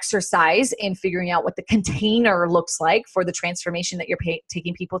great exercise in figuring out what the container looks like for the transformation that you're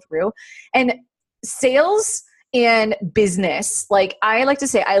taking people through. And sales and business, like I like to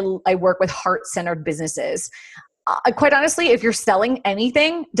say, I work with heart-centered businesses. Quite honestly, if you're selling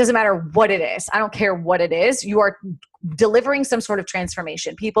anything, doesn't matter what it is. I don't care what it is. You are delivering some sort of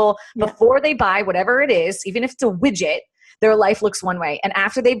transformation. People, before they buy whatever it is, even if it's a widget, their life looks one way. And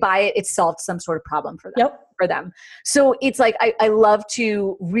after they buy it, it solved some sort of problem for them. So it's like, I love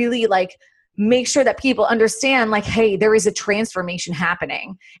to really like make sure that people understand, like, hey, there is a transformation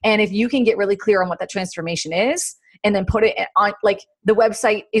happening. And if you can get really clear on what that transformation is, and then put it on, like, the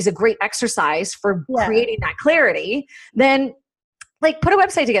website is a great exercise for creating that clarity, then like put a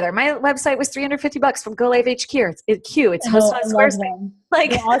website together. My website was $350 from Go Live HQ. It's hosted on Squarespace.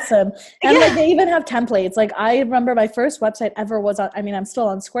 Like, they're awesome. And like, they even have templates. Like, I remember my first website ever was on, I mean, I'm still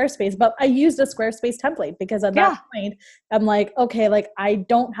on Squarespace, but I used a Squarespace template because at that point I'm like, okay, like, I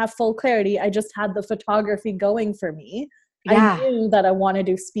don't have full clarity. I just had the photography going for me. I knew that I want to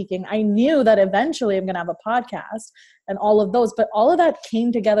do speaking. I knew that eventually I'm going to have a podcast and all of those, but all of that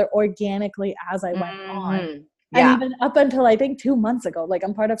came together organically as I went on. And even up until I think 2 months ago, like,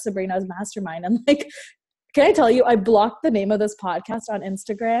 I'm part of Sabrina's mastermind. And like, can I tell you, I blocked the name of this podcast on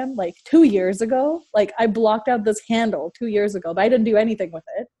Instagram like 2 years ago. Like, I blocked out this handle 2 years ago, but I didn't do anything with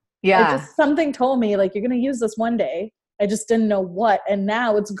it. Just something told me, like, you're going to use this one day. I just didn't know what. And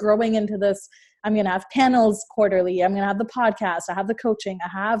now it's growing into this. I'm going to have panels quarterly. I'm going to have the podcast. I have the coaching. I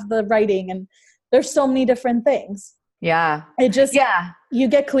have the writing. And there's so many different things. Yeah. It just, you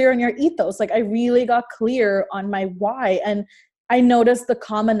get clear on your ethos. Like, I really got clear on my why. And I noticed the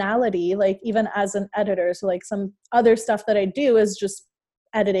commonality, like, even as an editor. So like, some other stuff that I do is just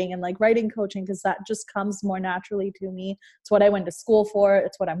editing and like writing coaching, because that just comes more naturally to me. It's what I went to school for.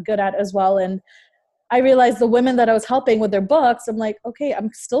 It's what I'm good at as well. And I realized the women that I was helping with their books, I'm like, okay, I'm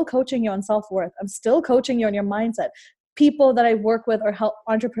still coaching you on self-worth. I'm still coaching you on your mindset. People that I work with or help,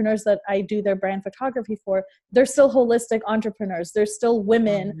 entrepreneurs that I do their brand photography for, they're still holistic entrepreneurs. They're still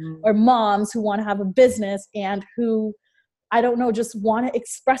women or moms who want to have a business and who, I don't know, just want to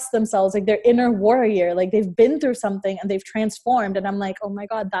express themselves, like their inner warrior, like they've been through something and they've transformed. And I'm like, oh my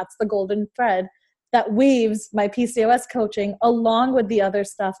God, that's the golden thread that weaves my PCOS coaching along with the other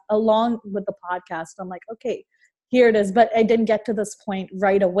stuff, along with the podcast. I'm like, okay, here it is. But I didn't get to this point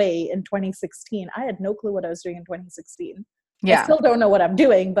right away in 2016. I had no clue what I was doing in 2016. I still don't know what I'm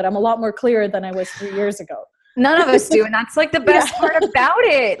doing, but I'm a lot more clear than I was 3 years ago. None of us do. And that's like the best part about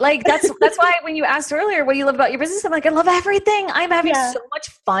it. Like, that's why when you asked earlier, what do you love about your business? I'm like, I love everything. I'm having so much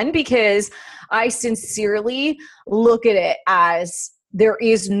fun because I sincerely look at it as there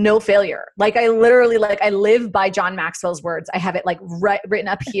is no failure. Like, I literally, like, I live by John Maxwell's words. I have it like written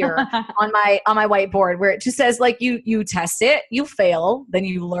up here on my whiteboard, where it just says, like, you test it, you fail, then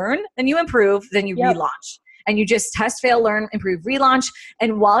you learn, then you improve, then you relaunch. And you just test, fail, learn, improve, relaunch.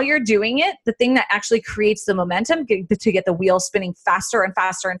 And while you're doing it, the thing that actually creates the momentum to get the wheel spinning faster and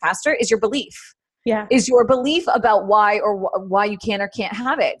faster and faster is your belief. Is your belief about why you can or can't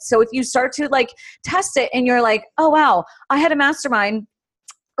have it. So if you start to like test it and you're like, oh, wow, I had a mastermind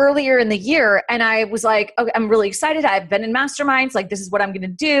earlier in the year and I was like, okay, I'm really excited. I've been in masterminds. Like, this is what I'm going to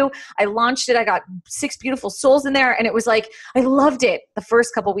do. I launched it. I got 6 beautiful souls in there. And it was like, I loved it the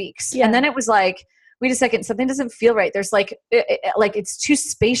first couple weeks. And then it was like, wait a second, something doesn't feel right. There's like it's too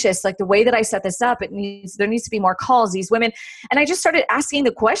spacious. Like, the way that I set this up, there needs to be more calls, these women. And I just started asking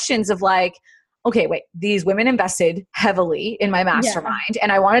the questions of like, okay, wait, these women invested heavily in my mastermind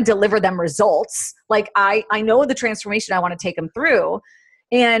and I want to deliver them results. Like I know the transformation I want to take them through.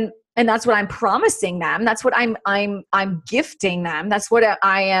 And that's what I'm promising them. That's what I'm gifting them. That's what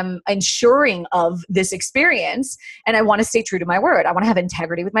I am ensuring of this experience. And I want to stay true to my word. I want to have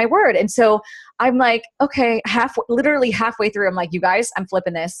integrity with my word. And so I'm like, okay, literally halfway through, I'm like, you guys, I'm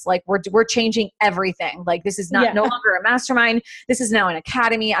flipping this. Like we're changing everything. Like this is no longer a mastermind. This is now an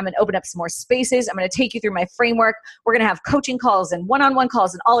academy. I'm going to open up some more spaces. I'm going to take you through my framework. We're going to have coaching calls and one-on-one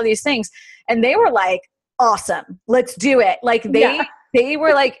calls and all of these things. And they were like, awesome, let's do it. Like they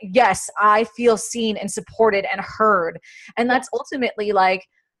were like, yes, I feel seen and supported and heard. And that's ultimately like,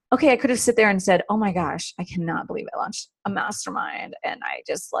 okay, I could have sit there and said, oh my gosh, I cannot believe I launched a mastermind and I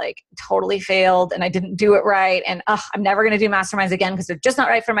just like totally failed and I didn't do it right. And I'm never going to do masterminds again because they're just not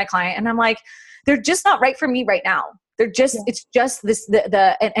right for my client. And I'm like, they're just not right for me right now. They're just, it's just this,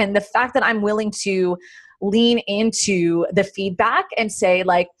 and the fact that I'm willing to lean into the feedback and say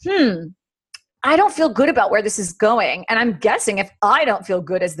like, I don't feel good about where this is going. And I'm guessing if I don't feel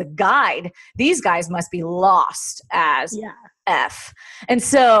good as the guide, these guys must be lost as F. And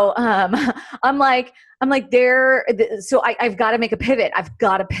so I'm like, I've got to make a pivot. I've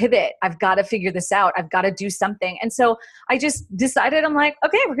got to pivot. I've got to figure this out. I've got to do something. And so I just decided, I'm like,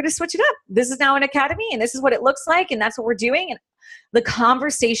 okay, we're going to switch it up. This is now an academy and this is what it looks like. And that's what we're doing. And the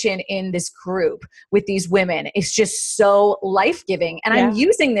conversation in this group with these women is just so life-giving. And I'm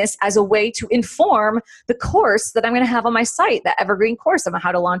using this as a way to inform the course that I'm going to have on my site, that evergreen course on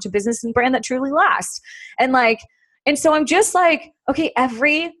how to launch a business and brand that truly lasts. And so I'm just like, okay,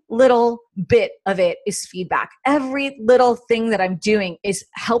 every little bit of it is feedback. Every little thing that I'm doing is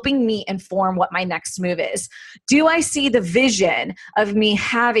helping me inform what my next move is. Do I see the vision of me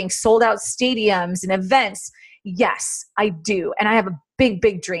having sold out stadiums and events? Yes, I do. And I have big,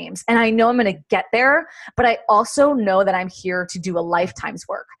 big dreams. And I know I'm going to get there, but I also know that I'm here to do a lifetime's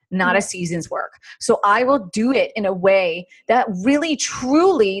work, not a season's work. So I will do it in a way that really,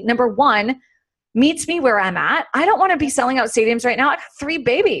 truly, number one, meets me where I'm at. I don't want to be selling out stadiums right now. I got 3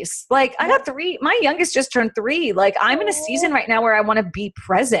 babies. Like I got 3, my youngest just turned 3. Like I'm in a season right now where I want to be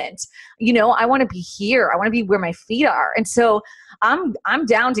present. You know, I want to be here. I want to be where my feet are. And so I'm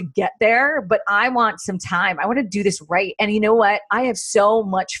down to get there, but I want some time. I want to do this right. And you know what? I have so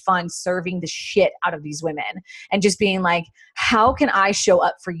much fun serving the shit out of these women and just being like, how can I show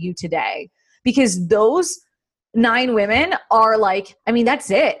up for you today? Because those 9 women are like, I mean, that's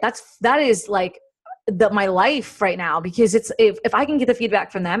it. That is like my life right now, because it's, if I can get the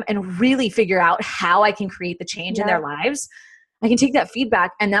feedback from them and really figure out how I can create the change in their lives, I can take that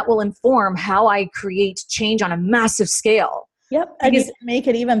feedback and that will inform how I create change on a massive scale. Yep. And you can make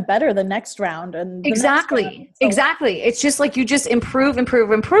it even better the next round. And exactly. It's just like you just improve.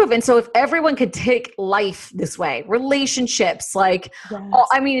 And so if everyone could take life this way, relationships, like,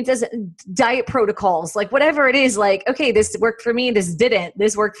 it doesn't, diet protocols, like whatever it is, like, okay, this worked for me. This didn't.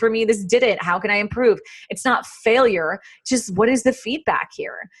 This worked for me. This didn't. How can I improve? It's not failure. It's just what is the feedback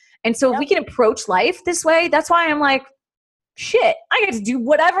here? And so if we can approach life this way, that's why I'm like, shit, I get to do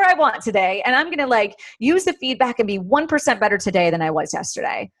whatever I want today. And I'm going to like use the feedback and be 1% better today than I was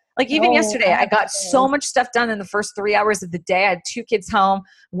yesterday. Like even yesterday, I got so much stuff done in the first 3 hours of the day. I had 2 kids home,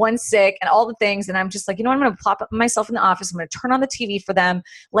 1 sick, and all the things. And I'm just like, you know what? I'm going to plop up myself in the office. I'm going to turn on the TV for them,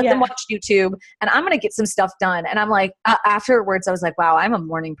 let them watch YouTube, and I'm going to get some stuff done. And I'm like, afterwards, I was like, wow, I'm a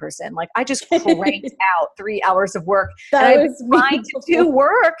morning person. Like I just cranked out 3 hours of work. And I've been trying to do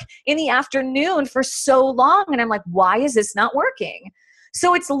work in the afternoon for so long. And I'm like, why is this not working?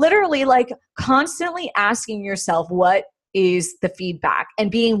 So it's literally like constantly asking yourself, what is the feedback, and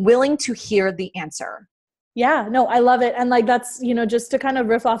being willing to hear the answer. Yeah, no, I love it. And like, that's, just to kind of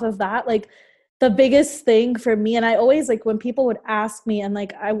riff off of that, like the biggest thing for me, and I always like when people would ask me, and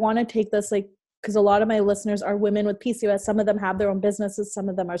like, I want to take this, like, because a lot of my listeners are women with PCOS. Some of them have their own businesses. Some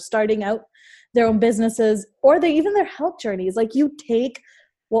of them are starting out their own businesses, or even their health journeys. Like you take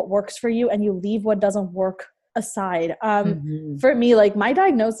what works for you and you leave what doesn't work aside. For me, like my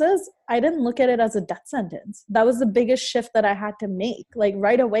diagnosis, I didn't look at it as a death sentence. That was the biggest shift that I had to make. Like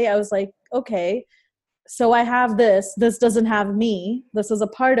right away, I was like, okay, so I have this doesn't have me. This is a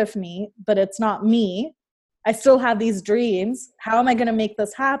part of me, but it's not me. I still have these dreams. How am I going to make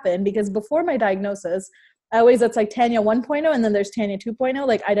this happen? Because before my diagnosis, it's like Tanya 1.0 and then there's Tanya 2.0.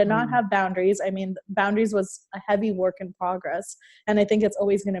 Like I did not have boundaries. I mean, boundaries was a heavy work in progress. And I think it's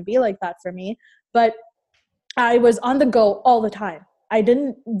always going to be like that for me. But I was on the go all the time. I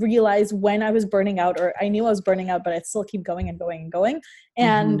didn't realize when I was burning out, or I knew I was burning out, but I'd still keep going and going and going.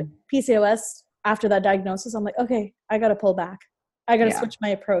 And PCOS, after that diagnosis, I'm like, okay, I got to pull back. I got to switch my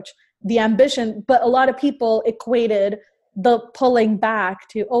approach. the ambition, but a lot of people equated the pulling back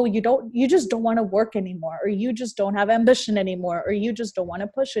to, oh, you just don't want to work anymore, or you just don't have ambition anymore, or you just don't want to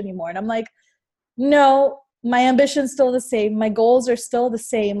push anymore. And I'm like, no, my ambition's still the same. My goals are still the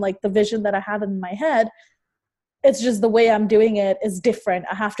same. Like the vision that I have in my head, it's just the way I'm doing it is different.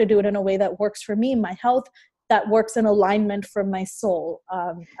 I have to do it in a way that works for me, my health, that works in alignment for my soul.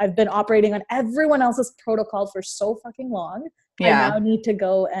 I've been operating on everyone else's protocol for so fucking long. Yeah. I now need to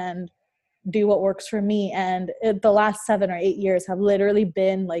go and do what works for me. And the last 7 or 8 years have literally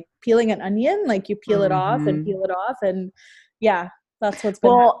been like peeling an onion. Like you peel it off and peel it off. And yeah, that's what's been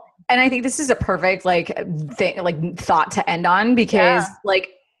happening. And I think this is a perfect thought to end on, because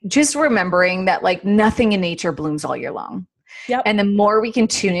just remembering that like nothing in nature blooms all year long. Yep. And the more we can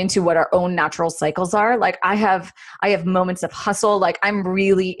tune into what our own natural cycles are, like I have moments of hustle. Like I'm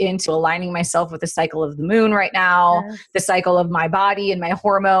really into aligning myself with the cycle of the moon right now, the cycle of my body and my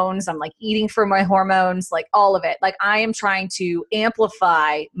hormones. I'm like eating for my hormones, like all of it. Like I am trying to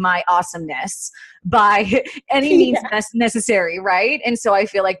amplify my awesomeness by any means necessary. Right. And so I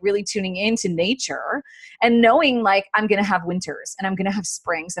feel like really tuning into nature and knowing like I'm going to have winters and I'm going to have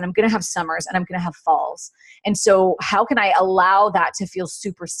springs and I'm going to have summers and I'm going to have falls. And so how can I allow that to feel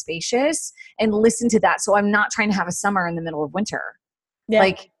super spacious and listen to that? So I'm not trying to have a summer in the middle of winter. Yeah.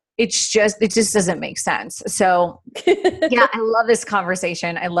 Like it just doesn't make sense. So yeah, I love this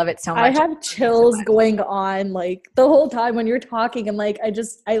conversation. I love it so much. I have chills going on like the whole time when you're talking, and like,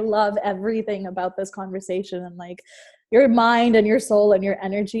 I love everything about this conversation, and like your mind and your soul and your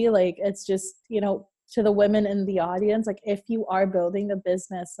energy. Like it's just, to the women in the audience, like if you are building a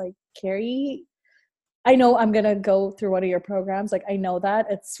business, like Kari, I know I'm going to go through one of your programs. Like I know that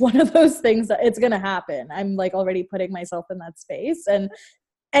it's one of those things that it's going to happen. I'm like already putting myself in that space. And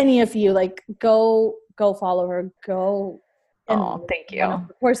any of you, like go follow her, go. And thank you.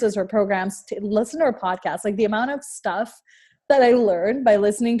 Courses or programs, to listen to her podcast. Like the amount of stuff that I learned by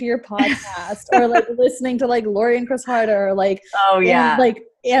listening to your podcast or like listening to like Lori and Chris Harder, or like, like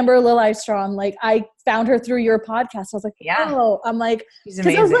Amber Lillystrom, like I found her through your podcast. I was like, I'm like, because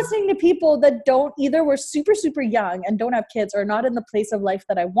I was listening to people that either were super, super young and don't have kids, or not in the place of life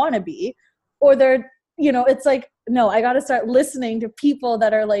that I want to be, or they're, it's like, no, I got to start listening to people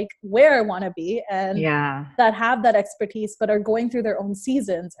that are like where I want to be, and that have that expertise, but are going through their own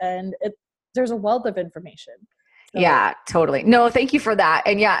seasons. And there's a wealth of information. So. Yeah, totally. No, thank you for that.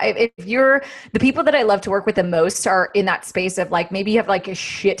 And yeah, if you're the people that I love to work with the most are in that space of like, maybe you have like a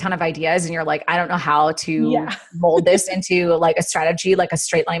shit ton of ideas and you're like, I don't know how to mold this into like a strategy, like a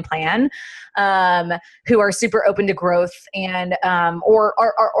straight line plan, who are super open to growth, and,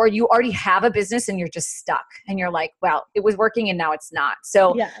 or you already have a business and you're just stuck and you're like, well, it was working and now it's not.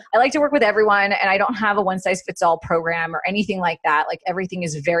 So I like to work with everyone, and I don't have a one size fits all program or anything like that. Like everything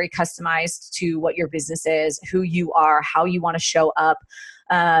is very customized to what your business is, who you are, how you want to show up.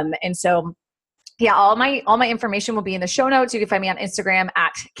 And so yeah, all my information will be in the show notes. You can find me on Instagram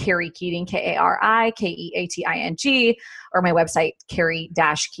at Kari Keating, KariKeating, or my website,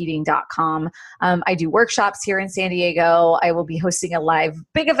 kari-keating.com. I do workshops here in San Diego. I will be hosting a live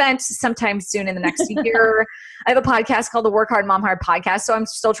big event sometime soon in the next year. I have a podcast called the Work Hard Mom Hard Podcast. So I'm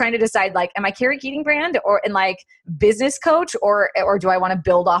still trying to decide, like, am I Kari Keating brand or in like business coach, or do I want to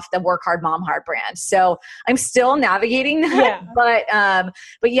build off the Work Hard Mom Hard brand? So I'm still navigating that,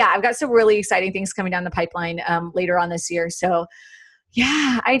 but yeah, I've got some really exciting things coming down the pipeline later on this year. So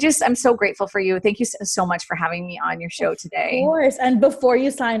yeah, I'm so grateful for you. Thank you so much for having me on your show today. Of course. And before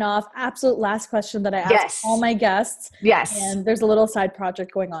you sign off, absolute last question that I ask all my guests. Yes. And there's a little side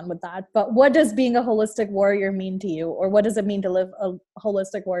project going on with that. But what does being a holistic warrior mean to you? Or what does it mean to live a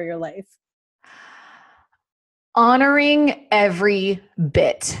holistic warrior life? Honoring every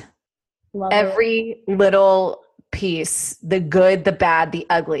bit. Every little piece, the good, the bad, the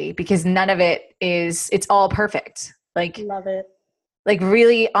ugly, because none of it it's all perfect. Like, love it. Like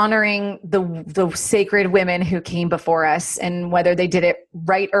really honoring the sacred women who came before us, and whether they did it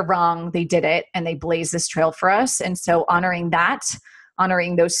right or wrong, they did it and they blazed this trail for us. And so honoring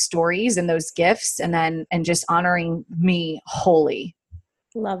those stories and those gifts, and just honoring me wholly.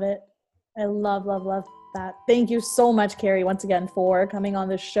 Love it. I love that. Thank you so much, Kari, once again for coming on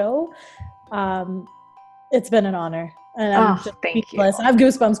this show. It's been an honor. And I'm just speechless. I have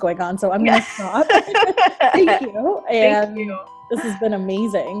goosebumps going on, so I'm going to stop. Thank you. Thank you. This has been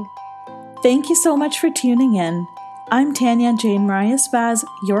amazing. Thank you so much for tuning in. I'm Tanya Jane Mariah Spaz,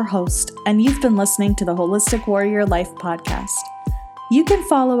 your host, and you've been listening to the Holistic Warrior Life podcast. You can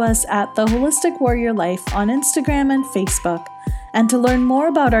follow us at The Holistic Warrior Life on Instagram and Facebook, And to learn more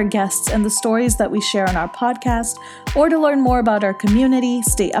about our guests and the stories that we share on our podcast, or to learn more about our community,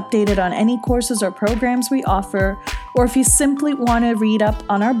 stay updated on any courses or programs we offer, or if you simply want to read up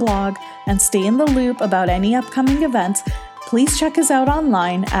on our blog and stay in the loop about any upcoming events, please check us out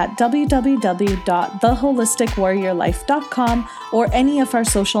online at www.theholisticwarriorlife.com or any of our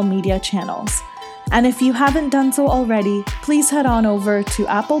social media channels. And if you haven't done so already, please head on over to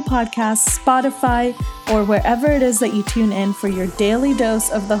Apple Podcasts, Spotify, or wherever it is that you tune in for your daily dose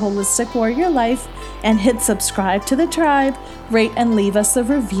of the Holistic Warrior Life, and hit subscribe to the tribe, rate and leave us a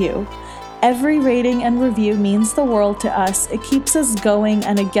review. Every rating and review means the world to us. It keeps us going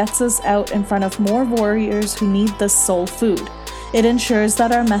and it gets us out in front of more warriors who need this soul food. It ensures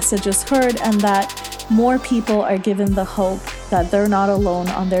that our message is heard and that more people are given the hope that they're not alone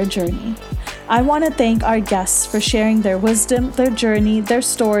on their journey. I want to thank our guests for sharing their wisdom, their journey, their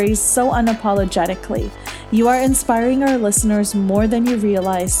stories so unapologetically. You are inspiring our listeners more than you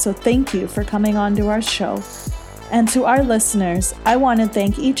realize, so thank you for coming on to our show. And to our listeners, I want to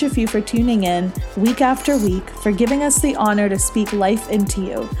thank each of you for tuning in week after week, for giving us the honor to speak life into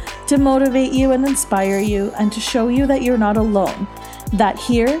you, to motivate you and inspire you, and to show you that you're not alone. That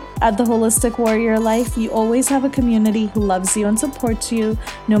here at the Holistic Warrior Life, you always have a community who loves you and supports you,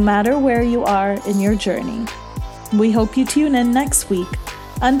 no matter where you are in your journey. We hope you tune in next week.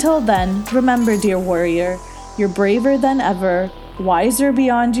 Until then, remember, dear warrior, you're braver than ever, wiser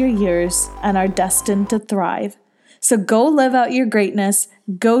beyond your years, and are destined to thrive. So go live out your greatness.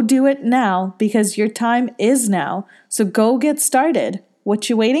 Go do it now, because your time is now. So go get started. What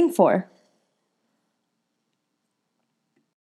you waiting for?